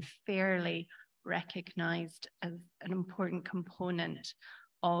accurately and fairly recognized as an important component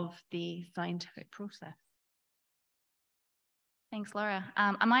of the scientific process. Thanks, Laura.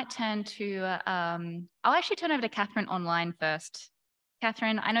 I might turn to, I'll actually turn over to Catherine online first.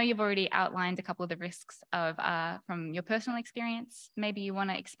 Catherine, I know you've already outlined a couple of the risks of from your personal experience. Maybe you want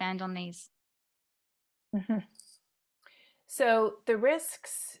to expand on these. Mm-hmm. So the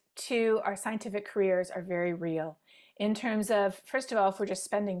risks to our scientific careers are very real in terms of, first of all, if we're just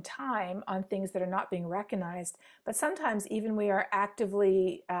spending time on things that are not being recognized, but sometimes even we are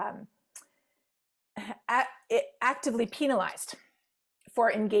actively penalized for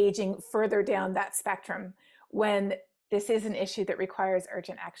engaging further down that spectrum when this is an issue that requires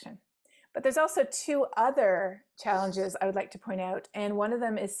urgent action. But there's also two other challenges I would like to point out, and one of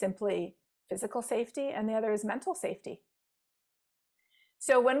them is simply physical safety, and the other is mental safety.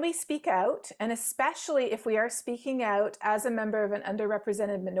 So when we speak out, and especially if we are speaking out as a member of an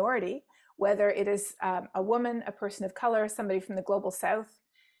underrepresented minority, whether it is a woman, a person of color, somebody from the global south,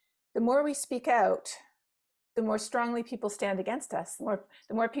 the more we speak out, the more strongly people stand against us.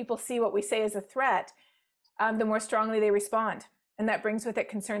 The more people see what we say as a threat, the more strongly they respond. And that brings with it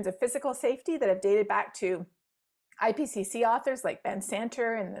concerns of physical safety that have dated back to IPCC authors like Ben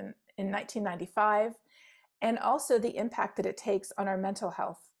Santer in 1995, and also the impact that it takes on our mental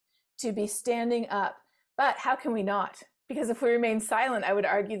health to be standing up. But how can we not? Because if we remain silent, I would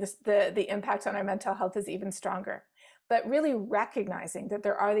argue the impact on our mental health is even stronger. But really recognizing that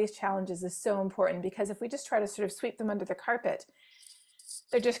there are these challenges is so important, because if we just try to sort of sweep them under the carpet,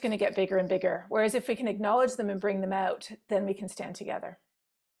 they're just going to get bigger and bigger. Whereas if we can acknowledge them and bring them out, then we can stand together.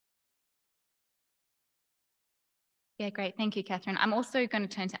 Yeah, great. Thank you, Catherine. I'm also going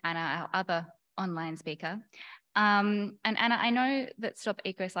to turn to Anna, our other online speaker. And Anna, I know that Stop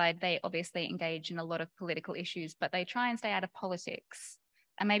Ecocide, they obviously engage in a lot of political issues, but they try and stay out of politics.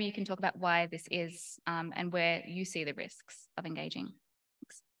 And maybe you can talk about why this is and where you see the risks of engaging.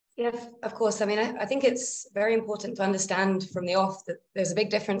 Thanks. Yes, of course. I mean, I think it's very important to understand from the off that there's a big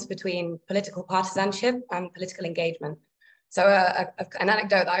difference between political partisanship and political engagement. So an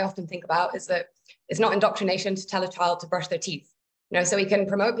anecdote that I often think about is that it's not indoctrination to tell a child to brush their teeth. You know, so we can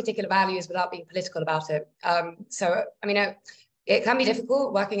promote particular values without being political about it. So, I mean, it can be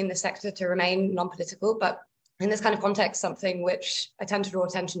difficult working in this sector to remain non-political, but in this kind of context, something which I tend to draw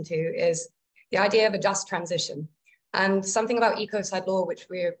attention to is the idea of a just transition. And something about ecocide law, which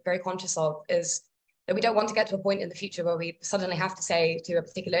we're very conscious of, is that we don't want to get to a point in the future where we suddenly have to say to a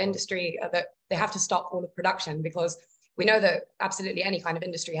particular industry that they have to stop all of production, because we know that absolutely any kind of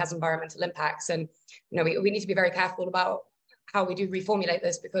industry has environmental impacts. And, you know, we need to be very careful about how we do reformulate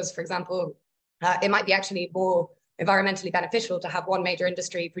this, because, for example, it might be actually more environmentally beneficial to have one major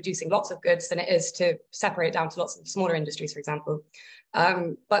industry producing lots of goods than it is to separate down to lots of smaller industries, for example.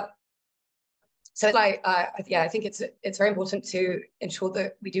 But so, like, yeah, I think it's very important to ensure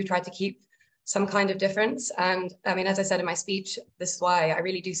that we do try to keep some kind of difference. And I mean, as I said in my speech, this is why I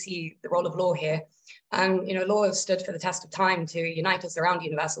really do see the role of law here. And, you know, law has stood for the test of time to unite us around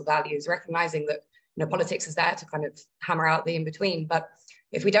universal values, recognizing that, you know, politics is there to kind of hammer out the in-between. But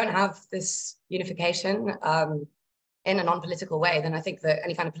if we don't have this unification in a non-political way, then I think that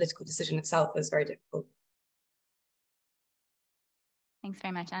any kind of political decision itself is very difficult. Thanks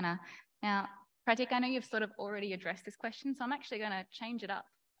very much, Anna. Now, Pratik, I know you've sort of already addressed this question, so I'm actually going to change it up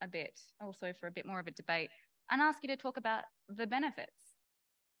a bit, also for a bit more of a debate, and ask you to talk about the benefits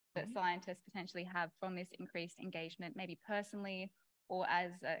that scientists potentially have from this increased engagement, maybe personally or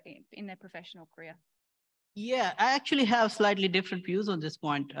as in their professional career. Yeah, I actually have slightly different views on this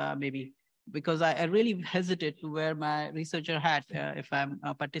point, maybe, because I really hesitate to wear my researcher hat if I'm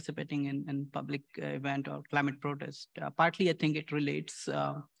participating in public event or climate protest. Partly, I think it relates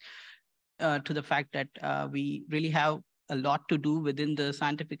to the fact that we really have a lot to do within the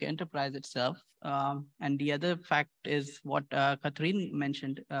scientific enterprise itself. And the other fact is what Catherine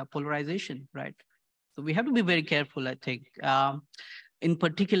mentioned, polarization, right? So we have to be very careful, I think. In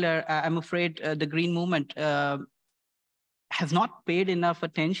particular, I'm afraid the Green Movement has not paid enough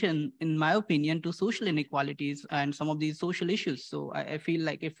attention, in my opinion, to social inequalities and some of these social issues. So I feel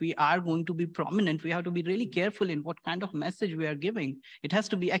like if we are going to be prominent, we have to be really careful in what kind of message we are giving. It has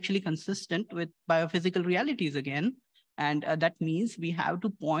to be actually consistent with biophysical realities again. And that means we have to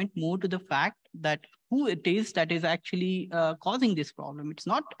point more to the fact that who it is that is actually causing this problem. It's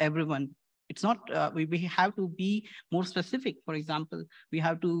not everyone. It's not, we have to be more specific. For example, we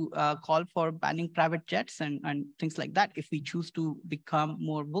have to call for banning private jets and things like that if we choose to become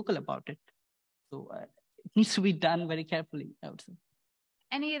more vocal about it. So it needs to be done very carefully, I would say.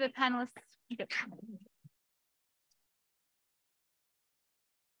 Any of the panelists?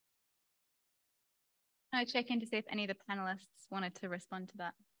 I check in to see if any of the panelists wanted to respond to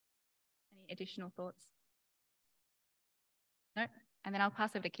that. Any additional thoughts? No? And then I'll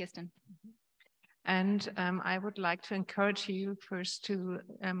pass over to Kirsten. And I would like to encourage you first to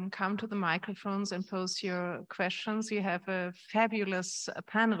come to the microphones and pose your questions. You have a fabulous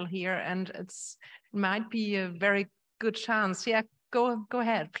panel here, and it might be a very good chance. Yeah, go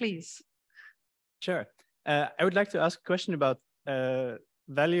ahead, please. Sure. I would like to ask a question about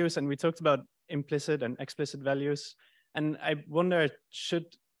values, and we talked about implicit and explicit values. And I wonder, should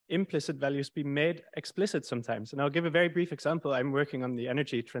implicit values be made explicit sometimes? And I'll give a very brief example. I'm working on the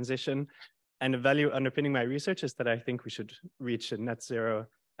energy transition, and the value underpinning my research is that I think we should reach a net zero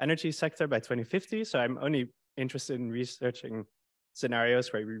energy sector by 2050. So I'm only interested in researching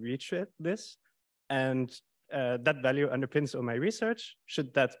scenarios where we reach this. And that value underpins all my research.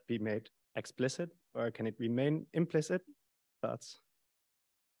 Should that be made explicit, or can it remain implicit? Thoughts?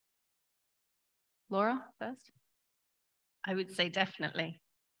 Laura, first. I would say definitely.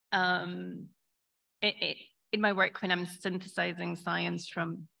 In my work, when I'm synthesizing science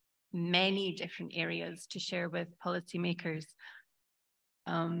from many different areas to share with policymakers,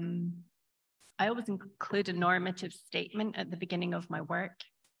 I always include a normative statement at the beginning of my work.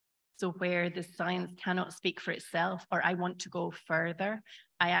 So where the science cannot speak for itself, or I want to go further,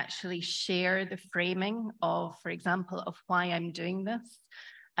 I actually share the framing of, for example, of why I'm doing this.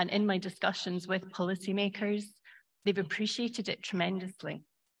 And in my discussions with policymakers, they've appreciated it tremendously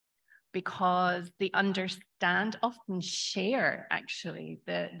because they understand, often share actually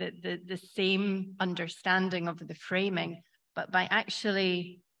the same understanding of the framing, but by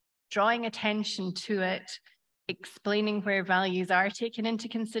actually drawing attention to it explaining where values are taken into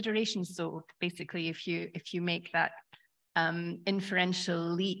consideration. So basically, if you make that inferential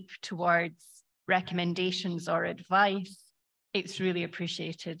leap towards recommendations or advice, it's really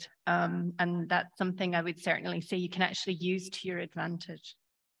appreciated. And that's something I would certainly say you can actually use to your advantage.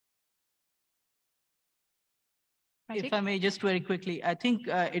 If I may, just very quickly, I think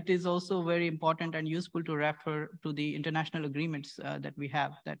it is also very important and useful to refer to the international agreements that we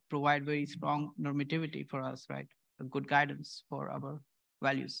have that provide very strong normativity for us, right? A good guidance for our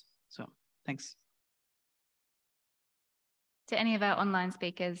values. So thanks. Do any of our online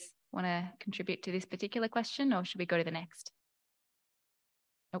speakers want to contribute to this particular question, or should we go to the next?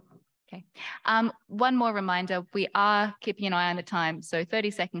 Oh, okay. One more reminder, we are keeping an eye on the time, so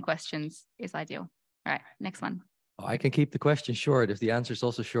 30-second questions is ideal. All right, next one. I can keep the question short. If the answer is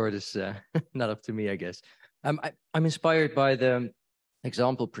also short, is not up to me, I guess. I'm inspired by the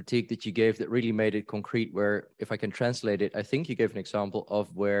example critique that you gave that really made it concrete, where, if I can translate it, I think you gave an example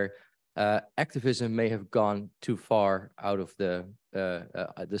of where activism may have gone too far out of the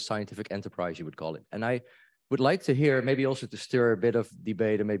scientific enterprise, you would call it. And I would like to hear, maybe also to stir a bit of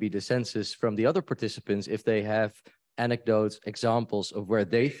debate and maybe dissensus from the other participants, if they have anecdotes, examples of where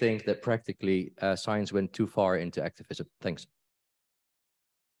they think that practically science went too far into activism. Thanks.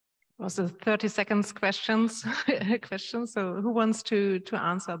 Was a 30 seconds questions question. So who wants to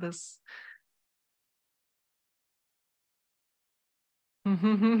answer this?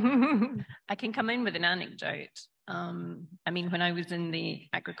 I can come in with an anecdote. I mean, when I was in the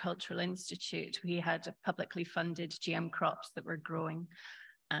Agricultural Institute, we had publicly funded GM crops that were growing,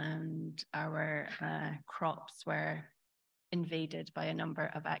 and our crops were invaded by a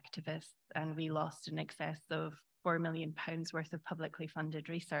number of activists, and we lost in excess of £4 million worth of publicly funded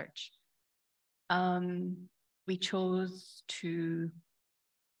research. We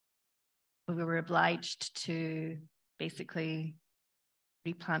were obliged to basically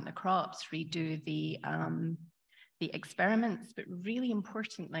replant the crops, redo the experiments, but really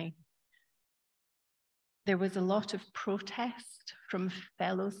importantly, there was a lot of protest from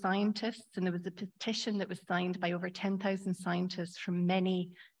fellow scientists, and there was a petition that was signed by over 10,000 scientists from many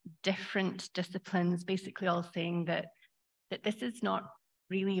different disciplines, basically all saying that this is not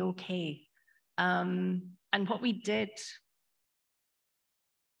really okay. And what we did,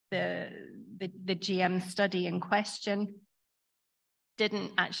 the GM study in question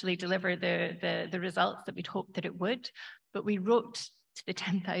didn't actually deliver the results that we'd hoped that it would, but we wrote to the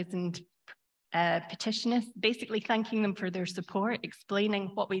 10,000 petitionists, basically thanking them for their support,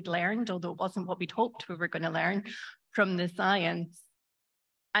 explaining what we'd learned, although it wasn't what we'd hoped we were going to learn from the science,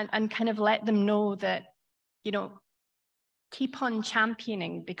 and kind of let them know that, you know, keep on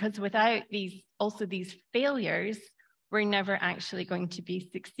championing, because without these failures, we're never actually going to be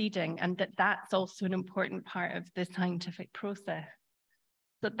succeeding, and that's also an important part of the scientific process.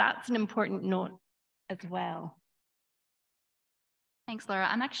 So that's an important note as well. Thanks, Laura.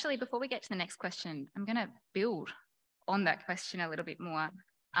 I'm actually, before we get to the next question, I'm going to build on that question a little bit more.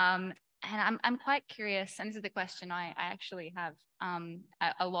 And I'm quite curious, and this is the question I actually have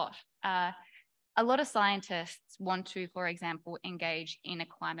a lot. A lot of scientists want to, for example, engage in a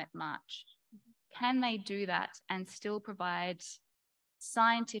climate march. Can they do that and still provide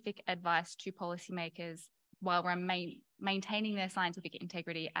scientific advice to policymakers while maintaining their scientific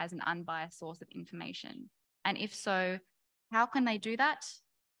integrity as an unbiased source of information? And if so, how can they do that?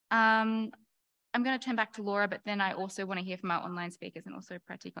 I'm going to turn back to Laura, but then I also want to hear from our online speakers and also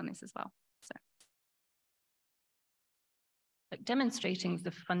Pratik on this as well. So, like, demonstrating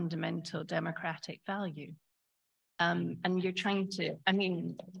the fundamental democratic value. And you're trying to, I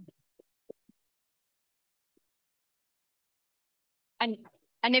mean,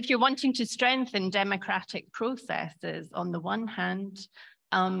 and if you're wanting to strengthen democratic processes, on the one hand,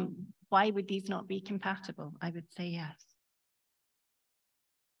 why would these not be compatible? I would say yes.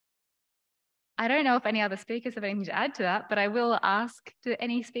 I don't know if any other speakers have anything to add to that, but I will ask, do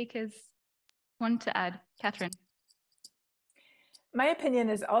any speakers want to add? Catherine? My opinion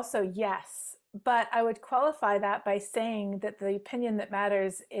is also yes, but I would qualify that by saying that the opinion that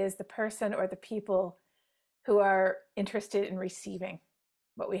matters is the person or the people who are interested in receiving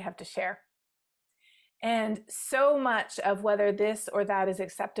what we have to share. And so much of whether this or that is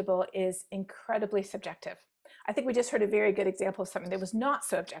acceptable is incredibly subjective. I think we just heard a very good example of something that was not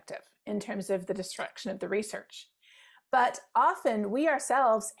so objective in terms of the destruction of the research. But often we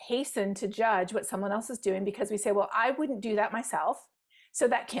ourselves hasten to judge what someone else is doing because we say, well, I wouldn't do that myself, so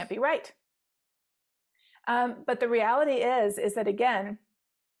that can't be right. But the reality is that, again,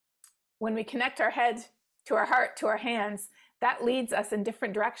 when we connect our head to our heart, to our hands, That leads us in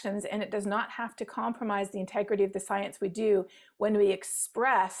different directions, and it does not have to compromise the integrity of the science we do when we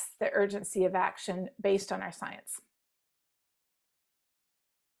express the urgency of action based on our science.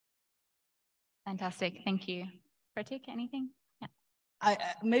 Fantastic, thank you. Pratik, anything?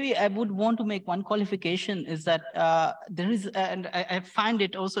 Maybe I would want to make one qualification is that there is, and I find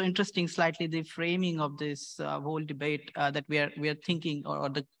it also interesting slightly the framing of this whole debate that we are thinking, or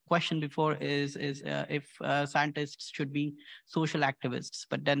the question before is if scientists should be social activists,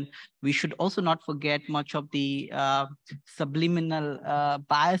 but then we should also not forget much of the subliminal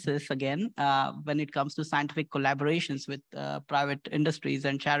biases again when it comes to scientific collaborations with private industries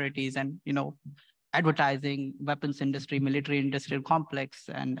and charities and, you know, advertising, weapons industry, military industrial complex.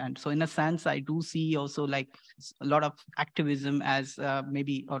 And so in a sense, I do see also like a lot of activism as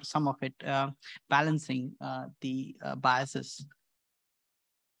maybe, or some of it balancing the biases.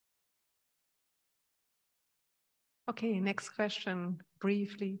 Okay, next question,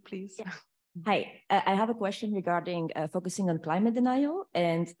 briefly, please. Yeah. Hi, I have a question regarding focusing on climate denial,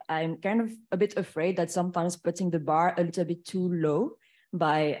 and I'm kind of a bit afraid that sometimes putting the bar a little bit too low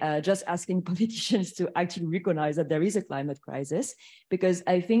by just asking politicians to actually recognize that there is a climate crisis, because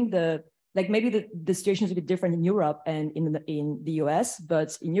I think maybe the situation is a bit different in Europe and in the US,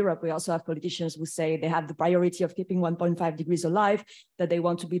 but in Europe, we also have politicians who say they have the priority of keeping 1.5 degrees alive, that they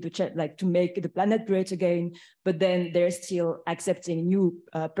want to be to make the planet great again, but then they're still accepting new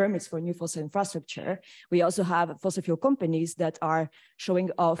permits for new fossil infrastructure. We also have fossil fuel companies that are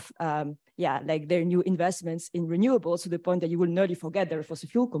showing off like their new investments in renewables to the point that you will nearly forget they're a fossil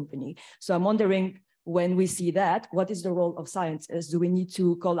fuel company. So I'm wondering, when we see that, what is the role of scientists? Do we need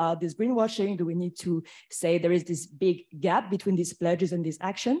to call out this greenwashing? Do we need to say there is this big gap between these pledges and this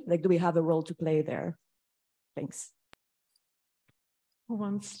action? Like, do we have a role to play there? Thanks. Who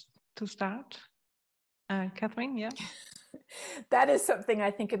wants to start? Catherine, yeah. That is something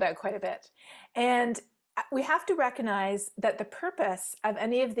I think about quite a bit. And we have to recognize that the purpose of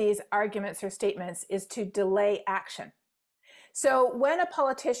any of these arguments or statements is to delay action. So when a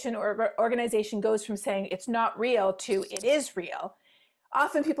politician or organization goes from saying it's not real to it is real,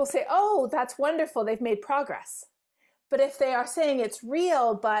 often people say, oh, that's wonderful, they've made progress. But if they are saying it's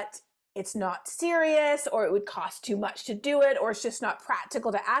real, but it's not serious, or it would cost too much to do it, or it's just not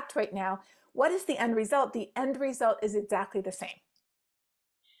practical to act right now, what is the end result? The end result is exactly the same.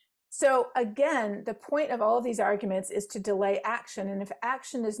 So again, the point of all of these arguments is to delay action. And if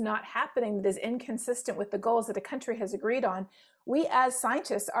action is not happening that is inconsistent with the goals that a country has agreed on, we as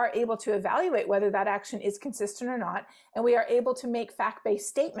scientists are able to evaluate whether that action is consistent or not. And we are able to make fact-based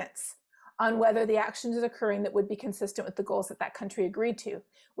statements on whether the action is occurring that would be consistent with the goals that that country agreed to,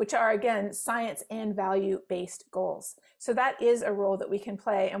 which are, again, science and value-based goals. So that is a role that we can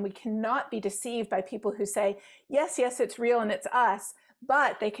play. And we cannot be deceived by people who say, yes, yes, it's real and it's us,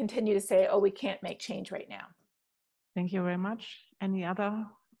 but they continue to say, oh, we can't make change right now. Thank you very much. Any other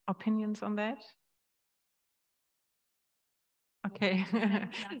opinions on that? Okay.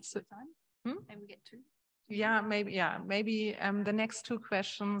 So, Maybe we get two. Yeah, maybe the next two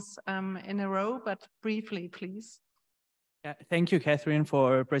questions in a row, but briefly, please. Yeah, thank you, Catherine,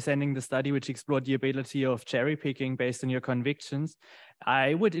 for presenting the study which explored the ability of cherry picking based on your convictions.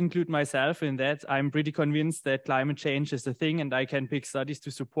 I would include myself in that. I'm pretty convinced that climate change is a thing and I can pick studies to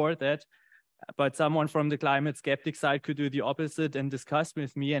support that. But someone from the climate skeptic side could do the opposite and discuss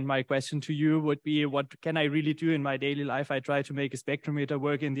with me. And my question to you would be, what can I really do in my daily life? I try to make a spectrometer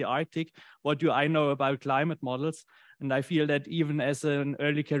work in the Arctic. What do I know about climate models? And I feel that even as an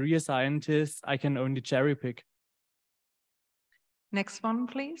early career scientist, I can only cherry pick. Next one,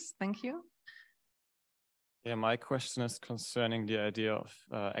 please. Thank you. Yeah, my question is concerning the idea of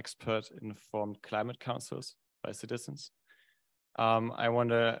expert-informed climate councils by citizens. I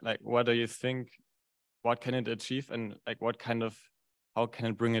wonder, like, what do you think? What can it achieve, and like, how can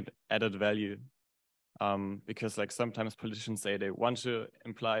it bring it added value? Because like sometimes politicians say they want to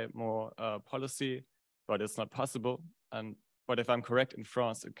imply more policy, but it's not possible. But if I'm correct, in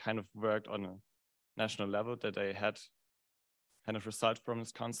France, it kind of worked on a national level that they had kind of result from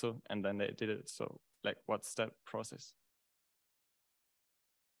this council, and then they did it. So like, what's that process?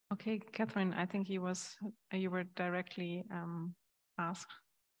 Okay, Catherine, I think you were directly asked.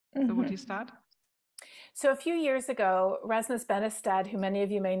 So would you start? So a few years ago, Rasmus Benestad, who many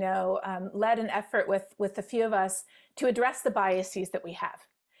of you may know, led an effort with a few of us to address the biases that we have,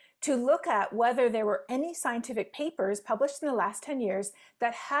 to look at whether there were any scientific papers published in the last 10 years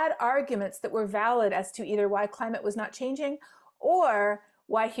that had arguments that were valid as to either why climate was not changing or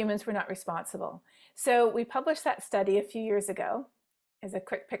why humans were not responsible. So we published that study a few years ago. There's a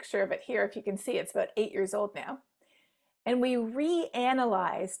quick picture of it here. If you can see, it's about 8 years old now. and we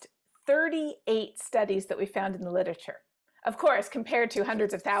reanalyzed 38 studies that we found in the literature. Of course, compared to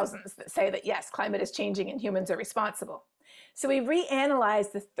hundreds of thousands that say that yes, climate is changing and humans are responsible. So we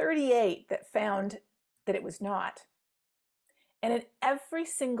reanalyzed the 38 that found that it was not. And in every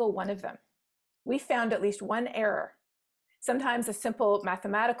single one of them, we found at least one error. Sometimes a simple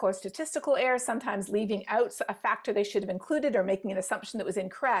mathematical or statistical error, sometimes leaving out a factor they should have included or making an assumption that was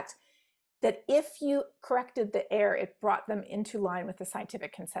incorrect, that if you corrected the error, it brought them into line with the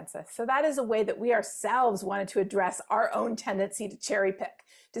scientific consensus. So that is a way that we ourselves wanted to address our own tendency to cherry pick,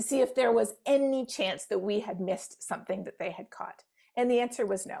 to see if there was any chance that we had missed something that they had caught. And the answer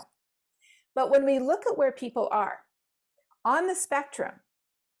was no. But when we look at where people are on the spectrum,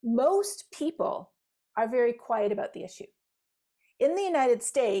 most people are very quiet about the issue. In the United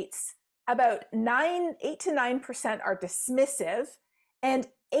States, about 8 to 9% are dismissive, and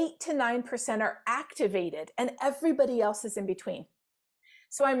 8 to 9% are activated, and everybody else is in between.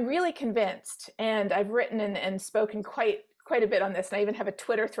 So I'm really convinced, and I've written and spoken quite a bit on this, and I even have a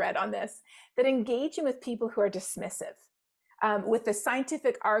Twitter thread on this, that engaging with people who are dismissive, with the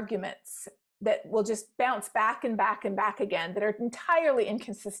scientific arguments that will just bounce back and back and back again, that are entirely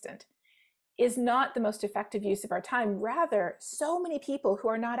inconsistent, is not the most effective use of our time. Rather, so many people who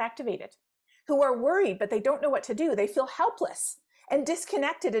are not activated, who are worried, but they don't know what to do. They feel helpless and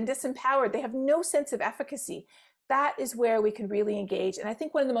disconnected and disempowered. They have no sense of efficacy. That is where we can really engage. And I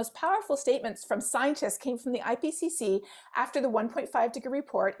think one of the most powerful statements from scientists came from the IPCC after the 1.5 degree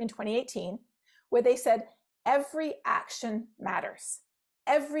report in 2018, where they said, every action matters.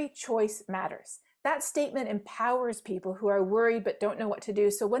 Every choice matters. That statement empowers people who are worried but don't know what to do.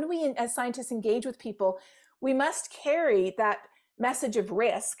 So when we, as scientists, engage with people, we must carry that message of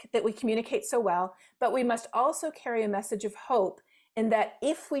risk that we communicate so well, but we must also carry a message of hope in that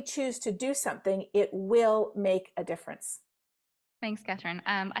if we choose to do something, it will make a difference. Thanks, Catherine.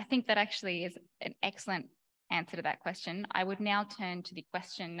 I think that actually is an excellent answer to that question. I would now turn to the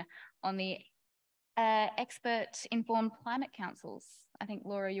question on the expert-informed climate councils. I think,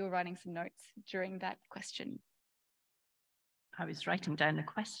 Laura, you were writing some notes during that question. I was writing down a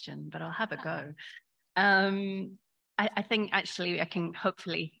question, but I'll have a go. I think actually I can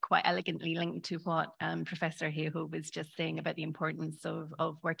hopefully quite elegantly link to what Professor Heho was just saying about the importance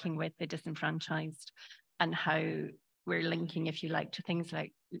of working with the disenfranchised and how we're linking, if you like, to things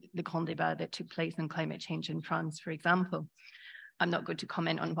like the Grand Débat that took place on climate change in France, for example. I'm not going to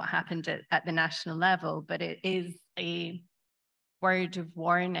comment on what happened at the national level, but it is a word of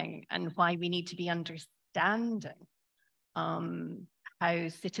warning and why we need to be understanding how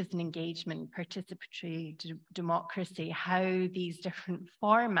citizen engagement, participatory democracy, how these different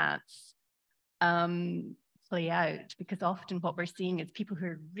formats play out, because often what we're seeing is people who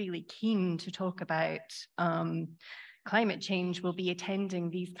are really keen to talk about climate change will be attending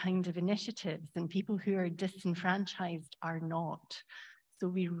these kind of initiatives, and people who are disenfranchised are not. So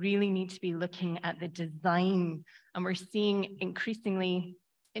we really need to be looking at the design, and we're seeing increasingly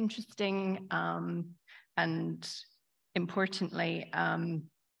interesting and importantly,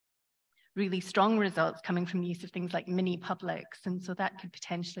 really strong results coming from the use of things like mini publics. And so that could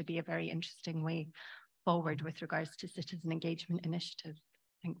potentially be a very interesting way forward with regards to citizen engagement initiatives.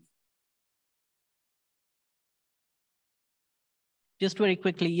 Thanks. Just very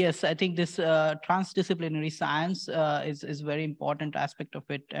quickly, yes, I think this transdisciplinary science is a very important aspect of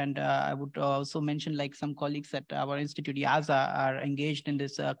it. And I would also mention, like, some colleagues at our institute, IASA, are engaged in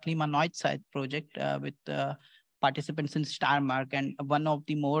this climate-advocacy project with participants in Steiermark. And one of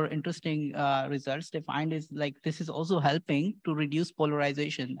the more interesting results they find is, like, this is also helping to reduce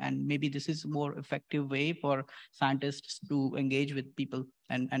polarization. And maybe this is a more effective way for scientists to engage with people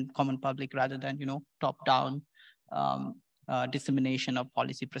and common public rather than, you know, top-down dissemination of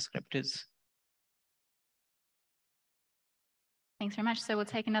policy prescriptives. Thanks very much. So we'll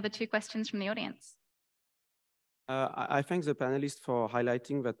take another 2 questions from the audience. I thank the panelists for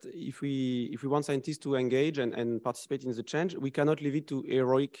highlighting that if we want scientists to engage and participate in the change, we cannot leave it to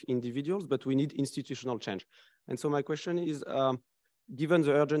heroic individuals, but we need institutional change. And so my question is, given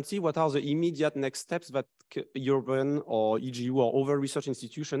the urgency, what are the immediate next steps that European or EGU or other research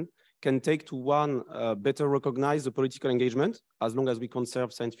institution can take to, one, better recognize the political engagement, as long as we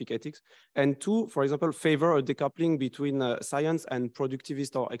conserve scientific ethics, and 2, for example, favor a decoupling between science and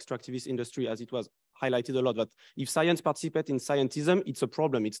productivist or extractivist industry, as it was highlighted a lot, that if science participates in scientism, it's a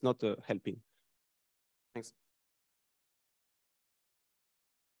problem, it's not helping. Thanks.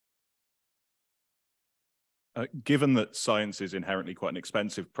 Given that science is inherently quite an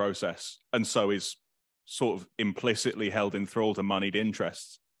expensive process, and so is sort of implicitly held in thrall to moneyed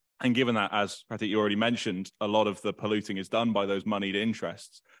interests, And given that, as Pratik, you already mentioned, a lot of the polluting is done by those moneyed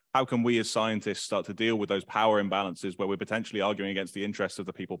interests, how can we as scientists start to deal with those power imbalances where we're potentially arguing against the interests of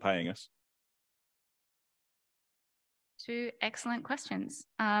the people paying us? Two excellent questions.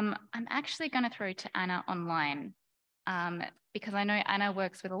 I'm actually going to throw to Anna online because I know Anna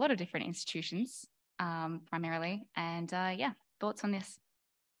works with a lot of different institutions primarily. And yeah, thoughts on this?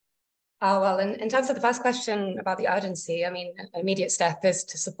 Well, in terms of the first question about the urgency, I mean, an immediate step is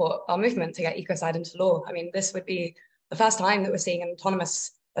to support our movement to get ecocide into law. I mean, this would be the first time that we're seeing an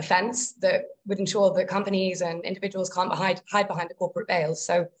autonomous offense that would ensure that companies and individuals can't hide behind the corporate veils.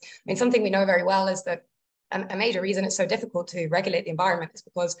 So, I mean, something we know very well is that a major reason it's so difficult to regulate the environment is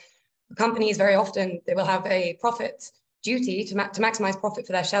because companies very often, they will have a profit duty to maximize profit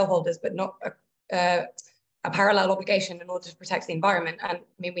for their shareholders, but not a parallel obligation in order to protect the environment. And I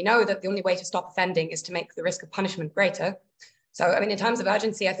mean, we know that the only way to stop offending is to make the risk of punishment greater. So, I mean, in terms of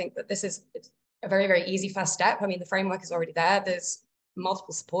urgency, I think that this is a very, very easy first step. I mean, the framework is already there. There's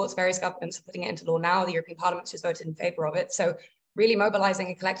multiple supports. Various governments are putting it into law now. The European Parliament just voted in favor of it. So really mobilizing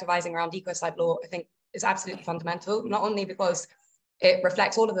and collectivizing around ecocide law, I think, is absolutely fundamental, not only because it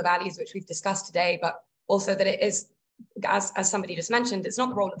reflects all of the values which we've discussed today, but also that it is, as somebody just mentioned, it's not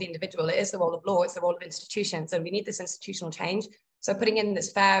the role of the individual, it is the role of law, it's the role of institutions, and we need this institutional change. So putting in this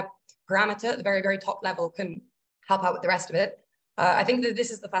fair parameter at the very, very top level can help out with the rest of it. I think that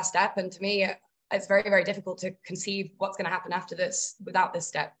this is the first step, and to me, it's very, very difficult to conceive what's going to happen after this without this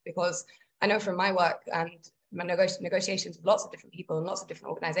step, because I know from my work and my negotiations with lots of different people and lots of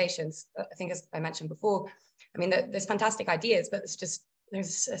different organizations, I think as I mentioned before, I mean, there's fantastic ideas, but it's just,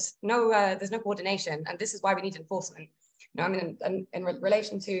 there's no coordination, and this is why we need enforcement. You know, I mean, in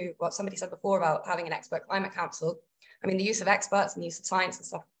relation to what somebody said before about having an expert climate council, I mean, the use of experts and the use of science and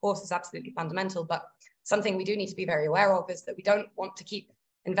stuff, of course, is absolutely fundamental, but something we do need to be very aware of is that we don't want to keep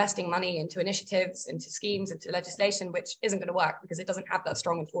investing money into initiatives, into schemes, into legislation, which isn't going to work because it doesn't have that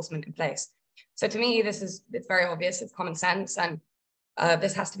strong enforcement in place. So to me, it's very obvious, it's common sense, and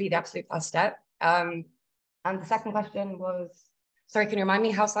this has to be the absolute first step. And the second question was, sorry, can you remind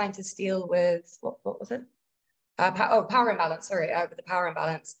me how scientists deal with, what was it? Power imbalance, sorry, with the power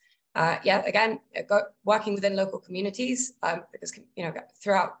imbalance. Yeah, again, working within local communities, because, you know,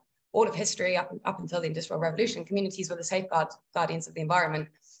 throughout all of history, up until the Industrial Revolution, communities were the guardians of the environment.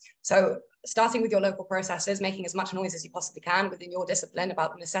 So starting with your local processes, making as much noise as you possibly can within your discipline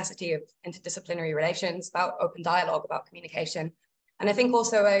about the necessity of interdisciplinary relations, about open dialogue, about communication. And I think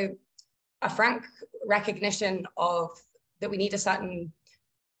also a frank recognition of that we need a certain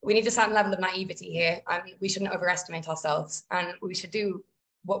level of naivety here, and we shouldn't overestimate ourselves, and we should do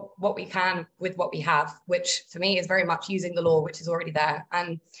what we can with what we have, which for me is very much using the law, which is already there.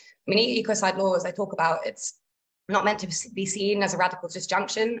 And I mean, ecocide law, as I talk about, it's not meant to be seen as a radical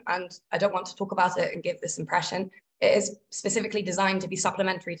disjunction, and I don't want to talk about it and give this impression. It is specifically designed to be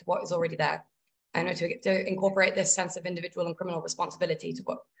supplementary to what is already there, and to incorporate this sense of individual and criminal responsibility to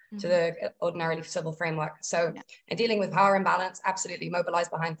the ordinarily civil framework. So in dealing with power imbalance, absolutely mobilize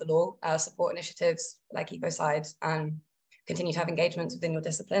behind the law, support initiatives like ecocide, and continue to have engagements within your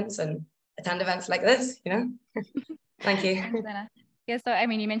disciplines and attend events like this, you know. Thank you. Thanks, Anna. Yeah, so I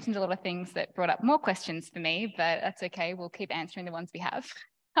mean, you mentioned a lot of things that brought up more questions for me, but that's okay. We'll keep answering the ones we have.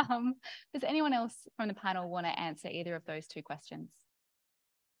 Does anyone else from the panel want to answer either of those two questions?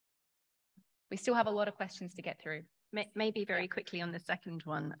 We still have a lot of questions to get through. Maybe very quickly on the second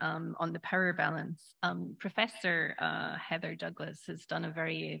one, on the power balance. Professor Heather Douglas has done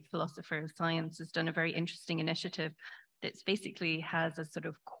philosopher of science, has done a very interesting initiative that's basically has a sort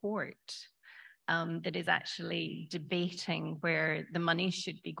of court that is actually debating where the money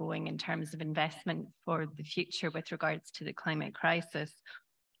should be going in terms of investment for the future with regards to the climate crisis.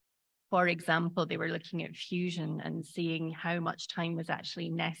 For example, they were looking at fusion and seeing how much time was actually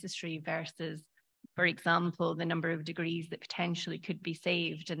necessary versus, for example, the number of degrees that potentially could be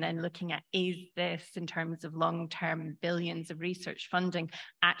saved, and then looking at, is this in terms of long-term billions of research funding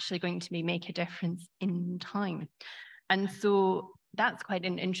actually going to make a difference in time? And so that's quite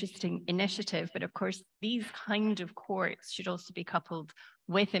an interesting initiative. But of course, these kind of courts should also be coupled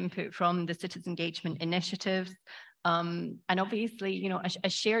with input from the citizen engagement initiatives. And obviously, you know, a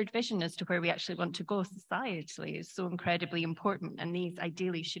shared vision as to where we actually want to go societally is so incredibly important. And these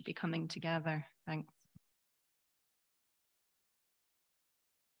ideally should be coming together. Thanks.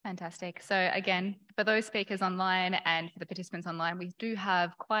 Fantastic. So again, for those speakers online and for the participants online, we do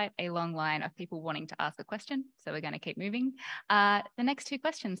have quite a long line of people wanting to ask a question. So we're going to keep moving. The next two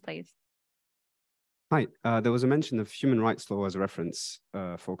questions, please. Hi, there was a mention of human rights law as a reference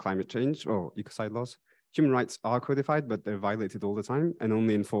for climate change or ecocide laws. human rights are codified, but they're violated all the time and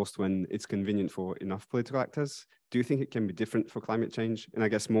only enforced when it's convenient for enough political actors. Do you think it can be different for climate change? And I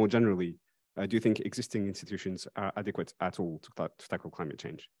guess more generally, do you think existing institutions are adequate at all to tackle climate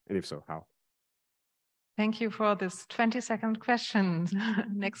change? And if so, how? Thank you for this 20-second question.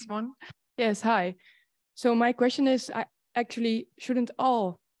 Next one. Yes, hi. So my question is, actually, shouldn't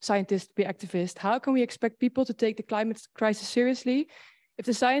all scientists be activists? How can we expect people to take the climate crisis seriously if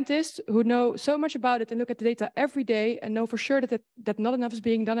the scientists who know so much about it and look at the data every day and know for sure that not enough is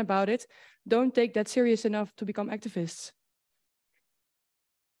being done about it, don't take that serious enough to become activists?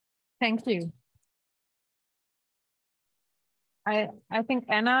 Thank you. I think,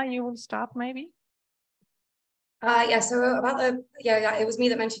 Anna, you will start maybe? Yeah, so about it was me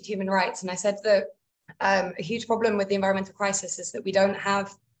that mentioned human rights, and I said that a huge problem with the environmental crisis is that we don't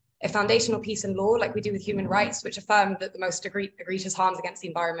have a foundational piece in law like we do with human rights, which affirm that the most egregious harms against the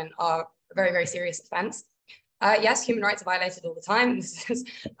environment are a very, very serious offense. Yes, human rights are violated all the time. This is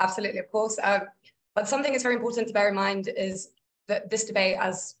absolutely, of course. But something that's very important to bear in mind is that this debate,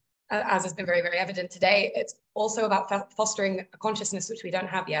 as has been very, very evident today, it's also about fostering a consciousness which we don't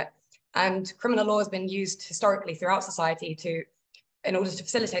have yet. And criminal law has been used historically throughout society in order to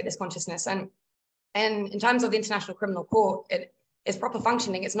facilitate this consciousness. And in terms of the International Criminal Court, its proper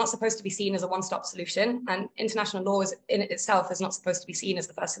functioning, it's not supposed to be seen as a one-stop solution. And international law in itself is not supposed to be seen as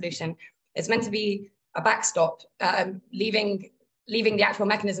the first solution. It's meant to be a backstop, leaving the actual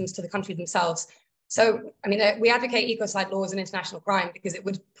mechanisms to the country themselves. So, I mean, we advocate ecocide law as an international crime because it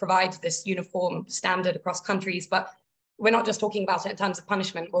would provide this uniform standard across countries, but we're not just talking about it in terms of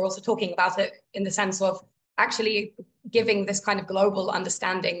punishment, we're also talking about it in the sense of actually giving this kind of global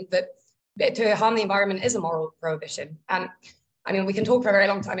understanding that to harm the environment is a moral prohibition. And I mean, we can talk for a very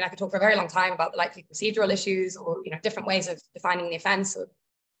long time. I mean, I could talk for a very long time about the likely procedural issues or, different ways of defining the offense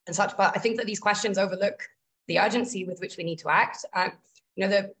and such. But I think that these questions overlook the urgency with which we need to act.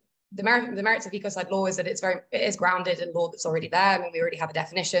 The merits of ecocide law is that it is grounded in law that's already there. I mean, we already have a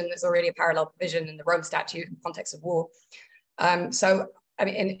definition. There's already a parallel provision in the Rome Statute in the context of war. So, I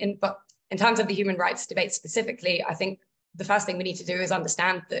mean, but in terms of the human rights debate specifically, I think the first thing we need to do is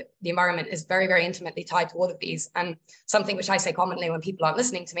understand that the environment is very, very intimately tied to all of these. And something which I say commonly when people aren't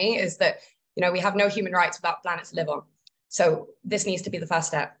listening to me is that, we have no human rights without a planet to live on. So this needs to be the first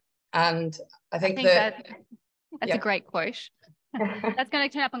step. And I think that's a great quote. That's going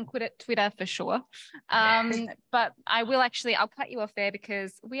to turn up on Twitter for sure. But I'll cut you off there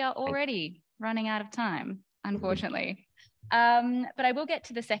because we are already running out of time, unfortunately. But I will get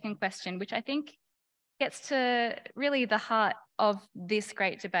to the second question, which I think gets to really the heart of this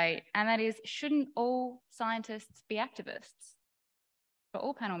great debate, and that is, shouldn't all scientists be activists? For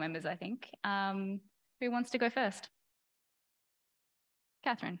all panel members, I think. Who wants to go first?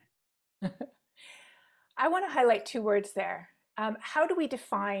 Catherine. I want to highlight two words there. How do we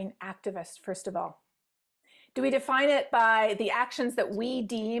define activist, first of all? Do we define it by the actions that we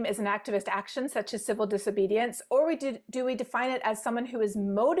deem as an activist action, such as civil disobedience, or do we define it as someone who is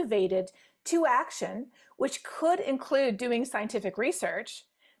motivated to action, which could include doing scientific research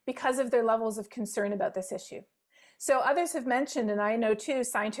because of their levels of concern about this issue? So others have mentioned, and I know too,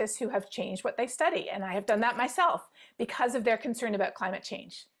 scientists who have changed what they study, and I have done that myself because of their concern about climate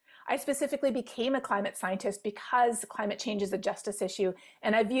change. I specifically became a climate scientist because climate change is a justice issue,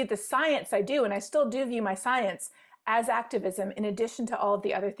 and I viewed the science I do, and I still do view my science, as activism in addition to all of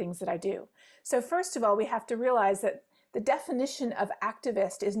the other things that I do. So first of all, we have to realize that the definition of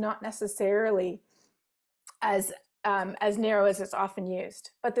activist is not necessarily as narrow as it's often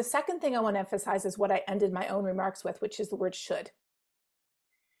used. But the second thing I want to emphasize is what I ended my own remarks with, which is the word should.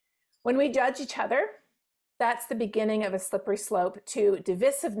 When we judge each other, that's the beginning of a slippery slope to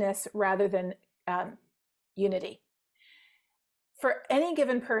divisiveness rather than unity. For any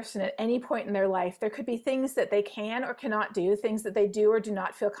given person at any point in their life, there could be things that they can or cannot do, things that they do or do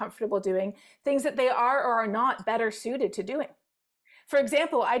not feel comfortable doing, things that they are or are not better suited to doing. For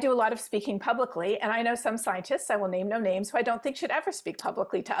example, I do a lot of speaking publicly, and I know some scientists, I will name no names, who I don't think should ever speak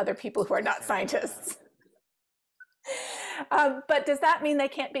publicly to other people who are not scientists. But does that mean they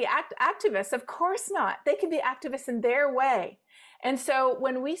can't be activists? Of course not. They can be activists in their way. And so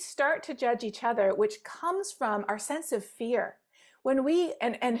when we start to judge each other, which comes from our sense of fear, when we,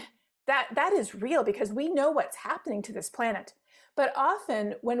 and that is real because we know what's happening to this planet. But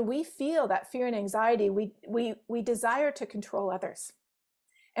often when we feel that fear and anxiety, we desire to control others.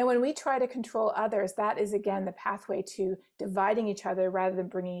 And when we try to control others, that is again the pathway to dividing each other rather than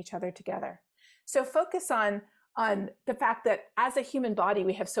bringing each other together. So focus on the fact that as a human body,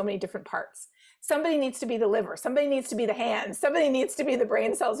 we have so many different parts. Somebody needs to be the liver, somebody needs to be the hands, somebody needs to be the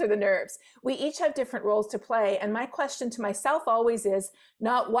brain cells or the nerves. We each have different roles to play. And my question to myself always is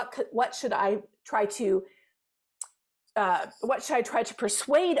not what should I try to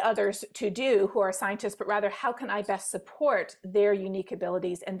persuade others to do who are scientists, but rather how can I best support their unique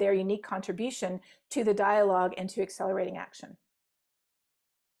abilities and their unique contribution to the dialogue and to accelerating action?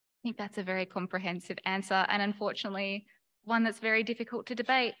 I think that's a very comprehensive answer, and unfortunately, one that's very difficult to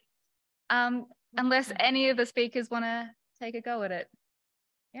debate. Unless any of the speakers want to take a go at it.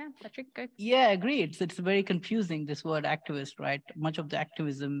 Yeah, Patrick, go. Yeah, I agree. It's very confusing, this word activist, right? Much of the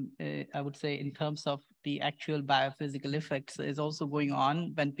activism, I would say, in terms of the actual biophysical effects is also going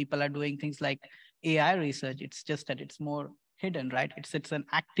on when people are doing things like AI research. It's just that it's more hidden, right? It's an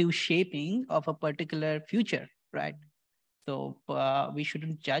active shaping of a particular future, right? So we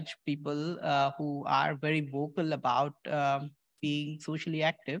shouldn't judge people who are very vocal about being socially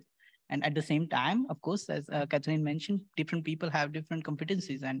active. And at the same time, of course, as Catherine mentioned, different people have different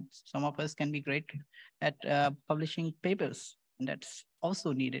competencies, and some of us can be great at publishing papers, and that's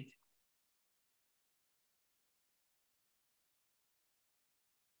also needed.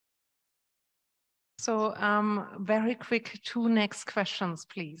 So very quick, 2 next questions,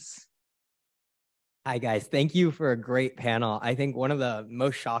 please. Hi, guys. Thank you for a great panel. I think one of the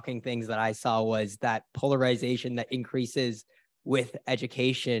most shocking things that I saw was that polarization that increases with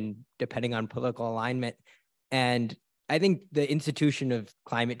education, depending on political alignment. And I think the institution of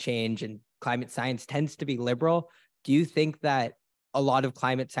climate change and climate science tends to be liberal. Do you think that a lot of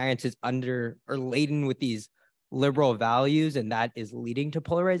climate science is under or laden with these liberal values and that is leading to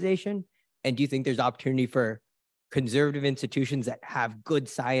polarization? And do you think there's opportunity for conservative institutions that have good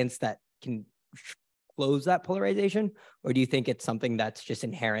science that can close that polarization? Or do you think it's something that's just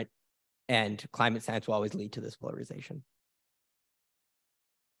inherent and climate science will always lead to this polarization?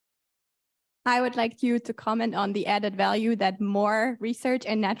 I would like you to comment on the added value that more research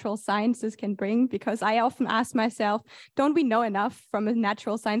and natural sciences can bring, because I often ask myself, don't we know enough from a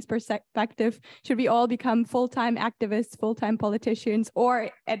natural science perspective? Should we all become full-time activists, full-time politicians, or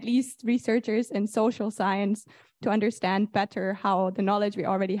at least researchers in social science to understand better how the knowledge we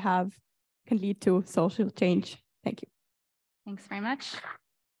already have can lead to social change? Thank you. Thanks very much.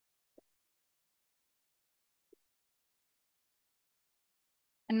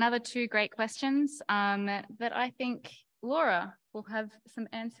 Another 2 great questions that I think Laura will have some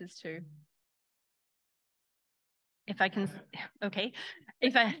answers to. If I can, okay.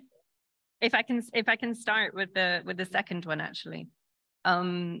 If I can start with the second one, actually.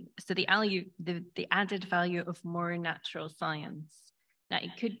 So the added value of more natural science. Now,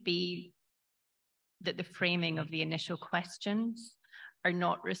 it could be that the framing of the initial questions are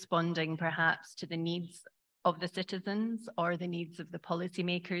not responding perhaps to the needs of the citizens or the needs of the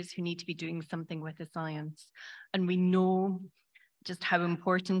policymakers who need to be doing something with the science. And we know just how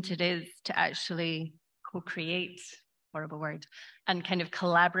important it is to actually co-create, horrible word, and kind of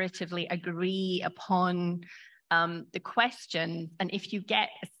collaboratively agree upon the question. And if you get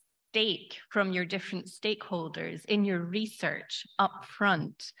a stake from your different stakeholders in your research up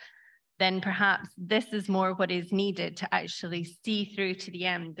front, then perhaps this is more what is needed to actually see through to the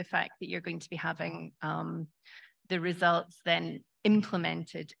end the fact that you're going to be having the results then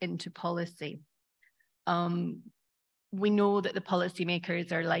implemented into policy. We know that the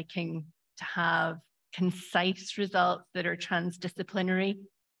policymakers are liking to have concise results that are transdisciplinary.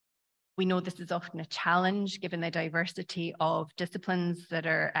 We know this is often a challenge given the diversity of disciplines that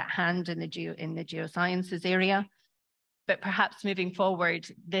are at hand in the geosciences area. But perhaps moving forward,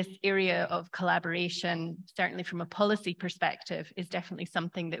 this area of collaboration, certainly from a policy perspective, is definitely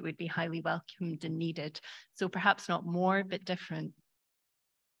something that would be highly welcomed and needed. So perhaps not more, but different.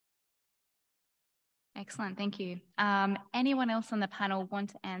 Excellent, thank you. Anyone else on the panel want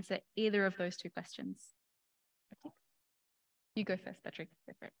to answer either of those 2 questions? You go first, Patrick.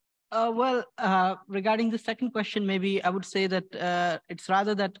 Go for it. Regarding the second question, maybe I would say that it's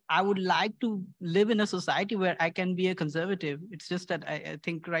rather that I would like to live in a society where I can be a conservative. It's just that I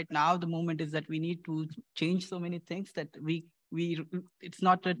think right now the moment is that we need to change so many things that it's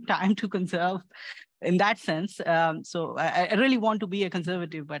not a time to conserve in that sense. So I really want to be a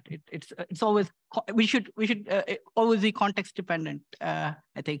conservative, but it's always, we should always be context dependent, I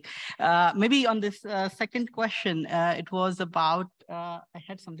think. Maybe on this second question, it was about, I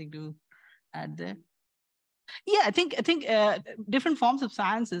had something to add there. Yeah, I think different forms of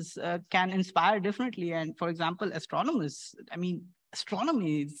sciences can inspire differently. And for example, astronomers, I mean,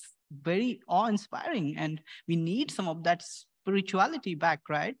 astronomy is very awe-inspiring and we need some of that spirituality back,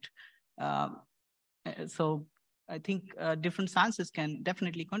 right? So I think different sciences can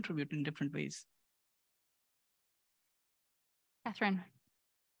definitely contribute in different ways. Catherine.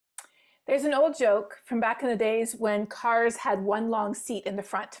 There's an old joke from back in the days when cars had one long seat in the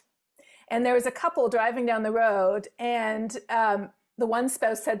front. And there was a couple driving down the road, and the one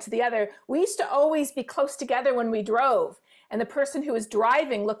spouse said to the other, "We used to always be close together when we drove." And the person who was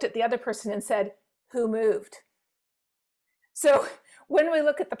driving looked at the other person and said, "Who moved?" So when we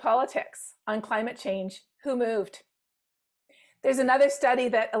look at the politics on climate change, who moved? There's another study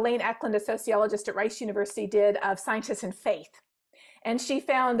that Elaine Eklund, a sociologist at Rice University, did of scientists and faith. And she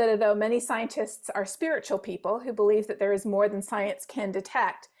found that although many scientists are spiritual people who believe that there is more than science can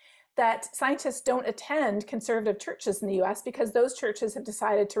detect, that scientists don't attend conservative churches in the US because those churches have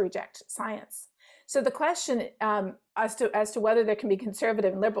decided to reject science. So the question as to whether there can be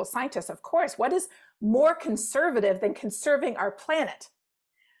conservative and liberal scientists, of course, what is more conservative than conserving our planet?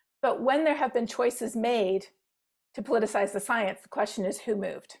 But when there have been choices made to politicize the science, the question is who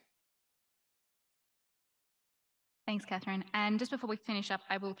moved? Thanks, Catherine. And just before we finish up,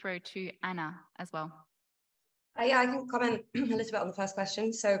 I will throw to Anna as well. Yeah, I can comment a little bit on the first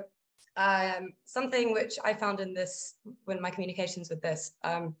question. So something which I found in this, when my communications with this,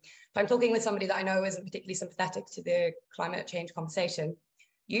 if I'm talking with somebody that I know isn't particularly sympathetic to the climate change conversation,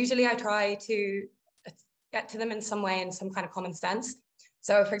 usually I try to get to them in some way, in some kind of common sense.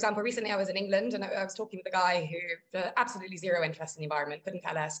 So for example, recently I was in England and I was talking with a guy who had absolutely zero interest in the environment, couldn't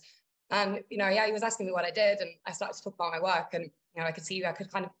care less. And, you know, yeah, he was asking me what I did, and I started to talk about my work, and, you know, I could see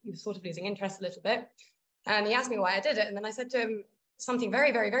he was sort of losing interest a little bit. And he asked me why I did it. And then I said to him something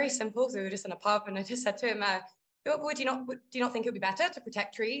very, very, very simple. So we were just in a pub, and I just said to him, do you not think it would be better to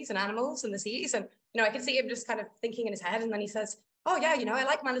protect trees and animals and the seas? And, you know, I could see him just kind of thinking in his head. And then he says, "Oh yeah, you know, I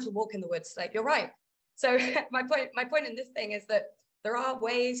like my little walk in the woods. Like, you're right." So my point in this thing is that there are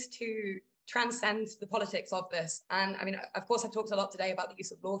ways to transcend the politics of this. And I mean, of course, I've talked a lot today about the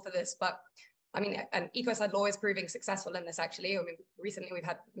use of law for this, but I mean, and ecocide law is proving successful in this, actually. I mean, recently we've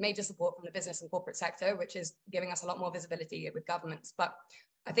had major support from the business and corporate sector, which is giving us a lot more visibility with governments. But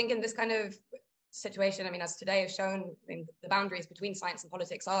I think in this kind of situation, I mean, as today has shown, I mean, the boundaries between science and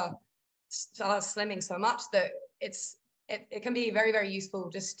politics are slimming so much that it can be very, very useful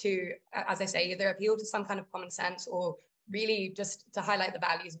just to, as I say, either appeal to some kind of common sense or really just to highlight the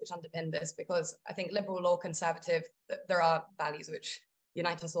values which underpin this, because I think liberal or conservative, there are values which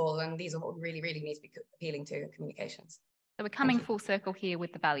unite us all, and these are what really, really need to be appealing to in communications. So we're coming full circle here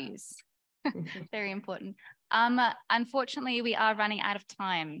with the values. Very important. Unfortunately, we are running out of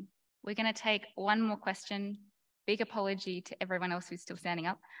time. We're going to take one more question. Big apology to everyone else who's still standing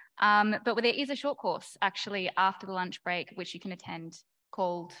up. But there is a short course actually after the lunch break, which you can attend,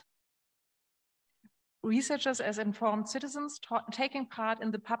 called Researchers as Informed Citizens, taking part in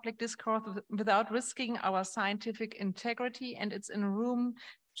the public discourse without risking our scientific integrity, and it's in room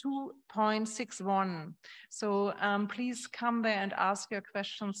 2.61. So please come there and ask your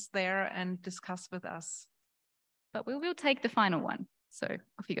questions there and discuss with us. But we will take the final one. So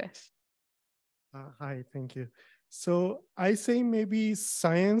off you go. Hi, thank you. So I say maybe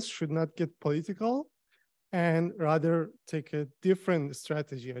science should not get political and rather take a different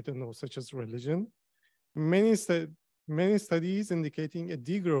strategy, I don't know, such as religion. Many studies indicating a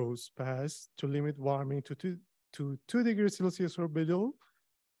degrowth path to limit warming to 2 degrees Celsius or below.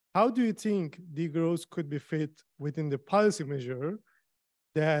 How do you think degrowth could be fit within the policy measure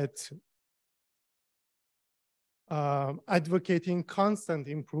that advocating constant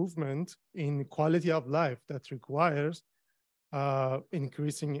improvement in quality of life that requires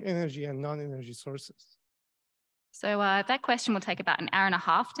increasing energy and non-energy sources? So that question will take about an hour and a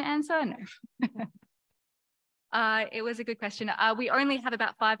half to answer. No. It was a good question. We only have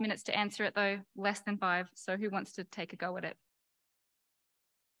about 5 minutes to answer it, though, less than 5. So who wants to take a go at it?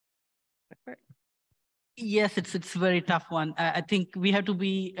 Yes, it's a very tough one. I think we have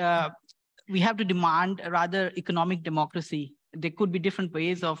to demand a rather economic democracy. There could be different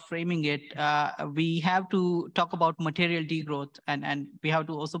ways of framing it. We have to talk about material degrowth, and we have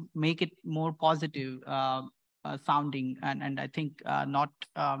to also make it more positive sounding, and I think not,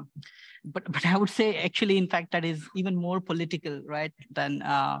 but I would say actually, in fact, that is even more political, right, than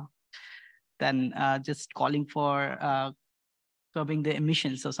just calling for curbing the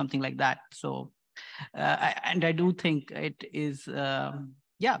emissions or something like that. So, and I do think it is,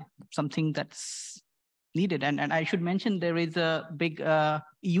 something that's needed. And I should mention there is a big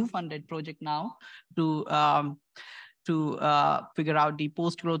EU-funded project now to figure out the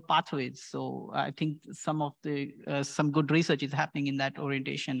post-growth pathways. So I think some good research is happening in that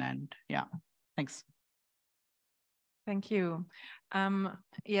orientation. And yeah, thanks. Thank you.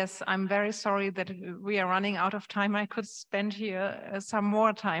 Yes, I'm very sorry that we are running out of time. I could spend here some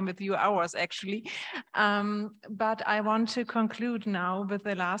more time with you, hours actually. But I want to conclude now with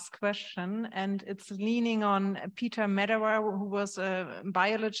the last question, and it's leaning on Peter Medawar, who was a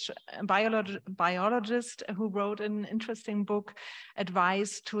biologist who wrote an interesting book,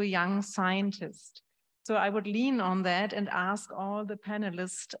 Advice to a Young Scientist. So I would lean on that and ask all the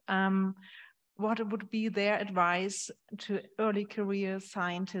panelists, what would be their advice to early career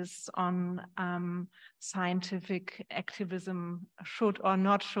scientists on scientific activism, should or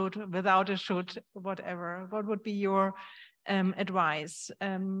not should, without a should, whatever? What would be your advice?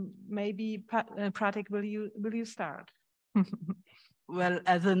 Maybe Pratik, will you start? Well,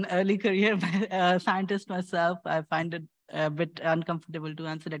 as an early career scientist myself, I find it a bit uncomfortable to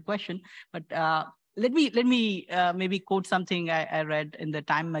answer that question, but let me maybe quote something I read in the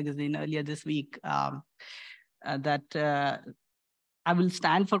Time magazine earlier this week, that I will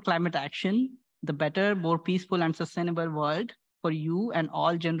stand for climate action, the better, more peaceful and sustainable world for you and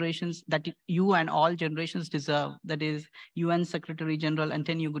all generations that you and all generations deserve. That is UN Secretary General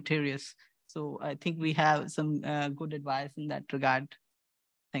Antonio Guterres. So I think we have some good advice in that regard.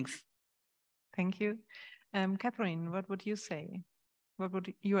 Thanks. Thank you. Catherine, what would you say? What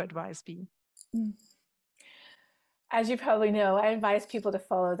would your advice be? As you probably know, I advise people to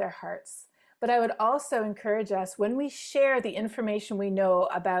follow their hearts. But I would also encourage us, when we share the information we know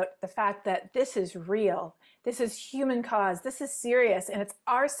about the fact that this is real, this is human cause, this is serious, and it's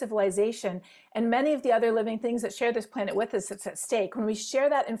our civilization and many of the other living things that share this planet with us that's at stake. When we share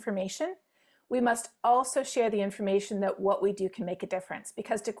that information, we must also share the information that what we do can make a difference.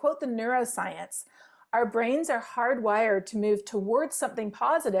 Because to quote the neuroscience, our brains are hardwired to move towards something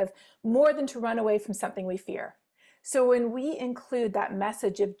positive more than to run away from something we fear. So when we include that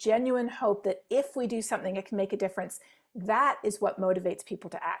message of genuine hope that if we do something, it can make a difference, that is what motivates people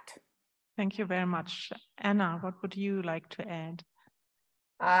to act. Thank you very much. Anna, what would you like to add?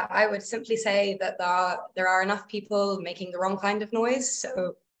 I would simply say that there are enough people making the wrong kind of noise,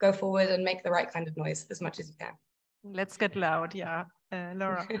 so go forward and make the right kind of noise as much as you can. Let's get loud, yeah.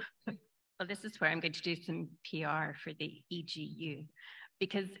 Laura. Well, this is where I'm going to do some PR for the EGU,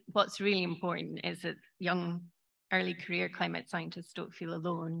 because what's really important is that young early career climate scientists don't feel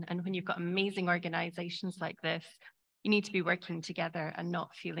alone. And when you've got amazing organizations like this, you need to be working together and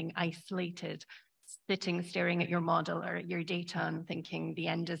not feeling isolated, sitting, staring at your model or your data and thinking the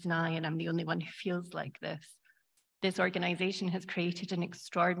end is nigh and I'm the only one who feels like this. This organization has created an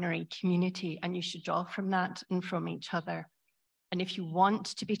extraordinary community, and you should draw from that and from each other. And if you want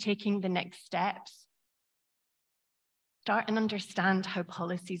to be taking the next steps, start and understand how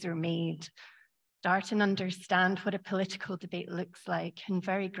policies are made. Start and understand what a political debate looks like. And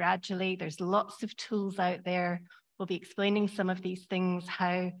very gradually, there's lots of tools out there. We'll be explaining some of these things,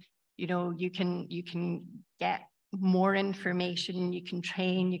 how you can get more information, you can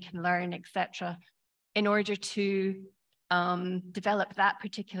train, you can learn, etc., in order to develop that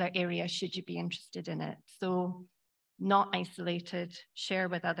particular area should you be interested in it. So not isolated, share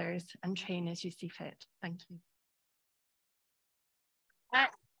with others, and train as you see fit. Thank you.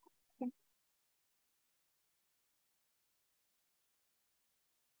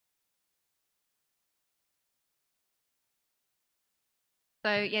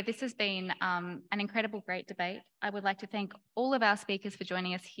 So yeah, this has been an incredible, great debate. I would like to thank all of our speakers for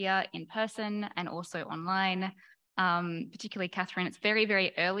joining us here in person and also online, particularly Catherine. It's very,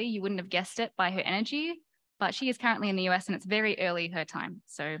 very early. You wouldn't have guessed it by her energy, but she is currently in the US and it's very early her time.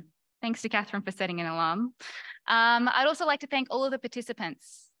 So thanks to Catherine for setting an alarm. I'd also like to thank all of the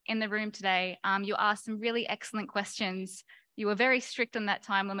participants in the room today. You asked some really excellent questions. You were very strict on that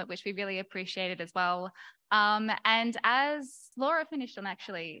time limit, which we really appreciated as well. And as Laura finished on,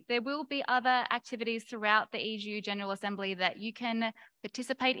 actually, there will be other activities throughout the EGU General Assembly that you can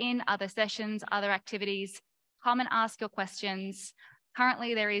participate in, other sessions, other activities. Come and ask your questions.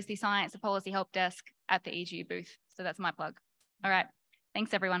 Currently, there is the Science and Policy Help Desk at the EGU booth. So that's my plug. All right.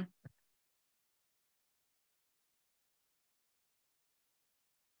 Thanks, everyone.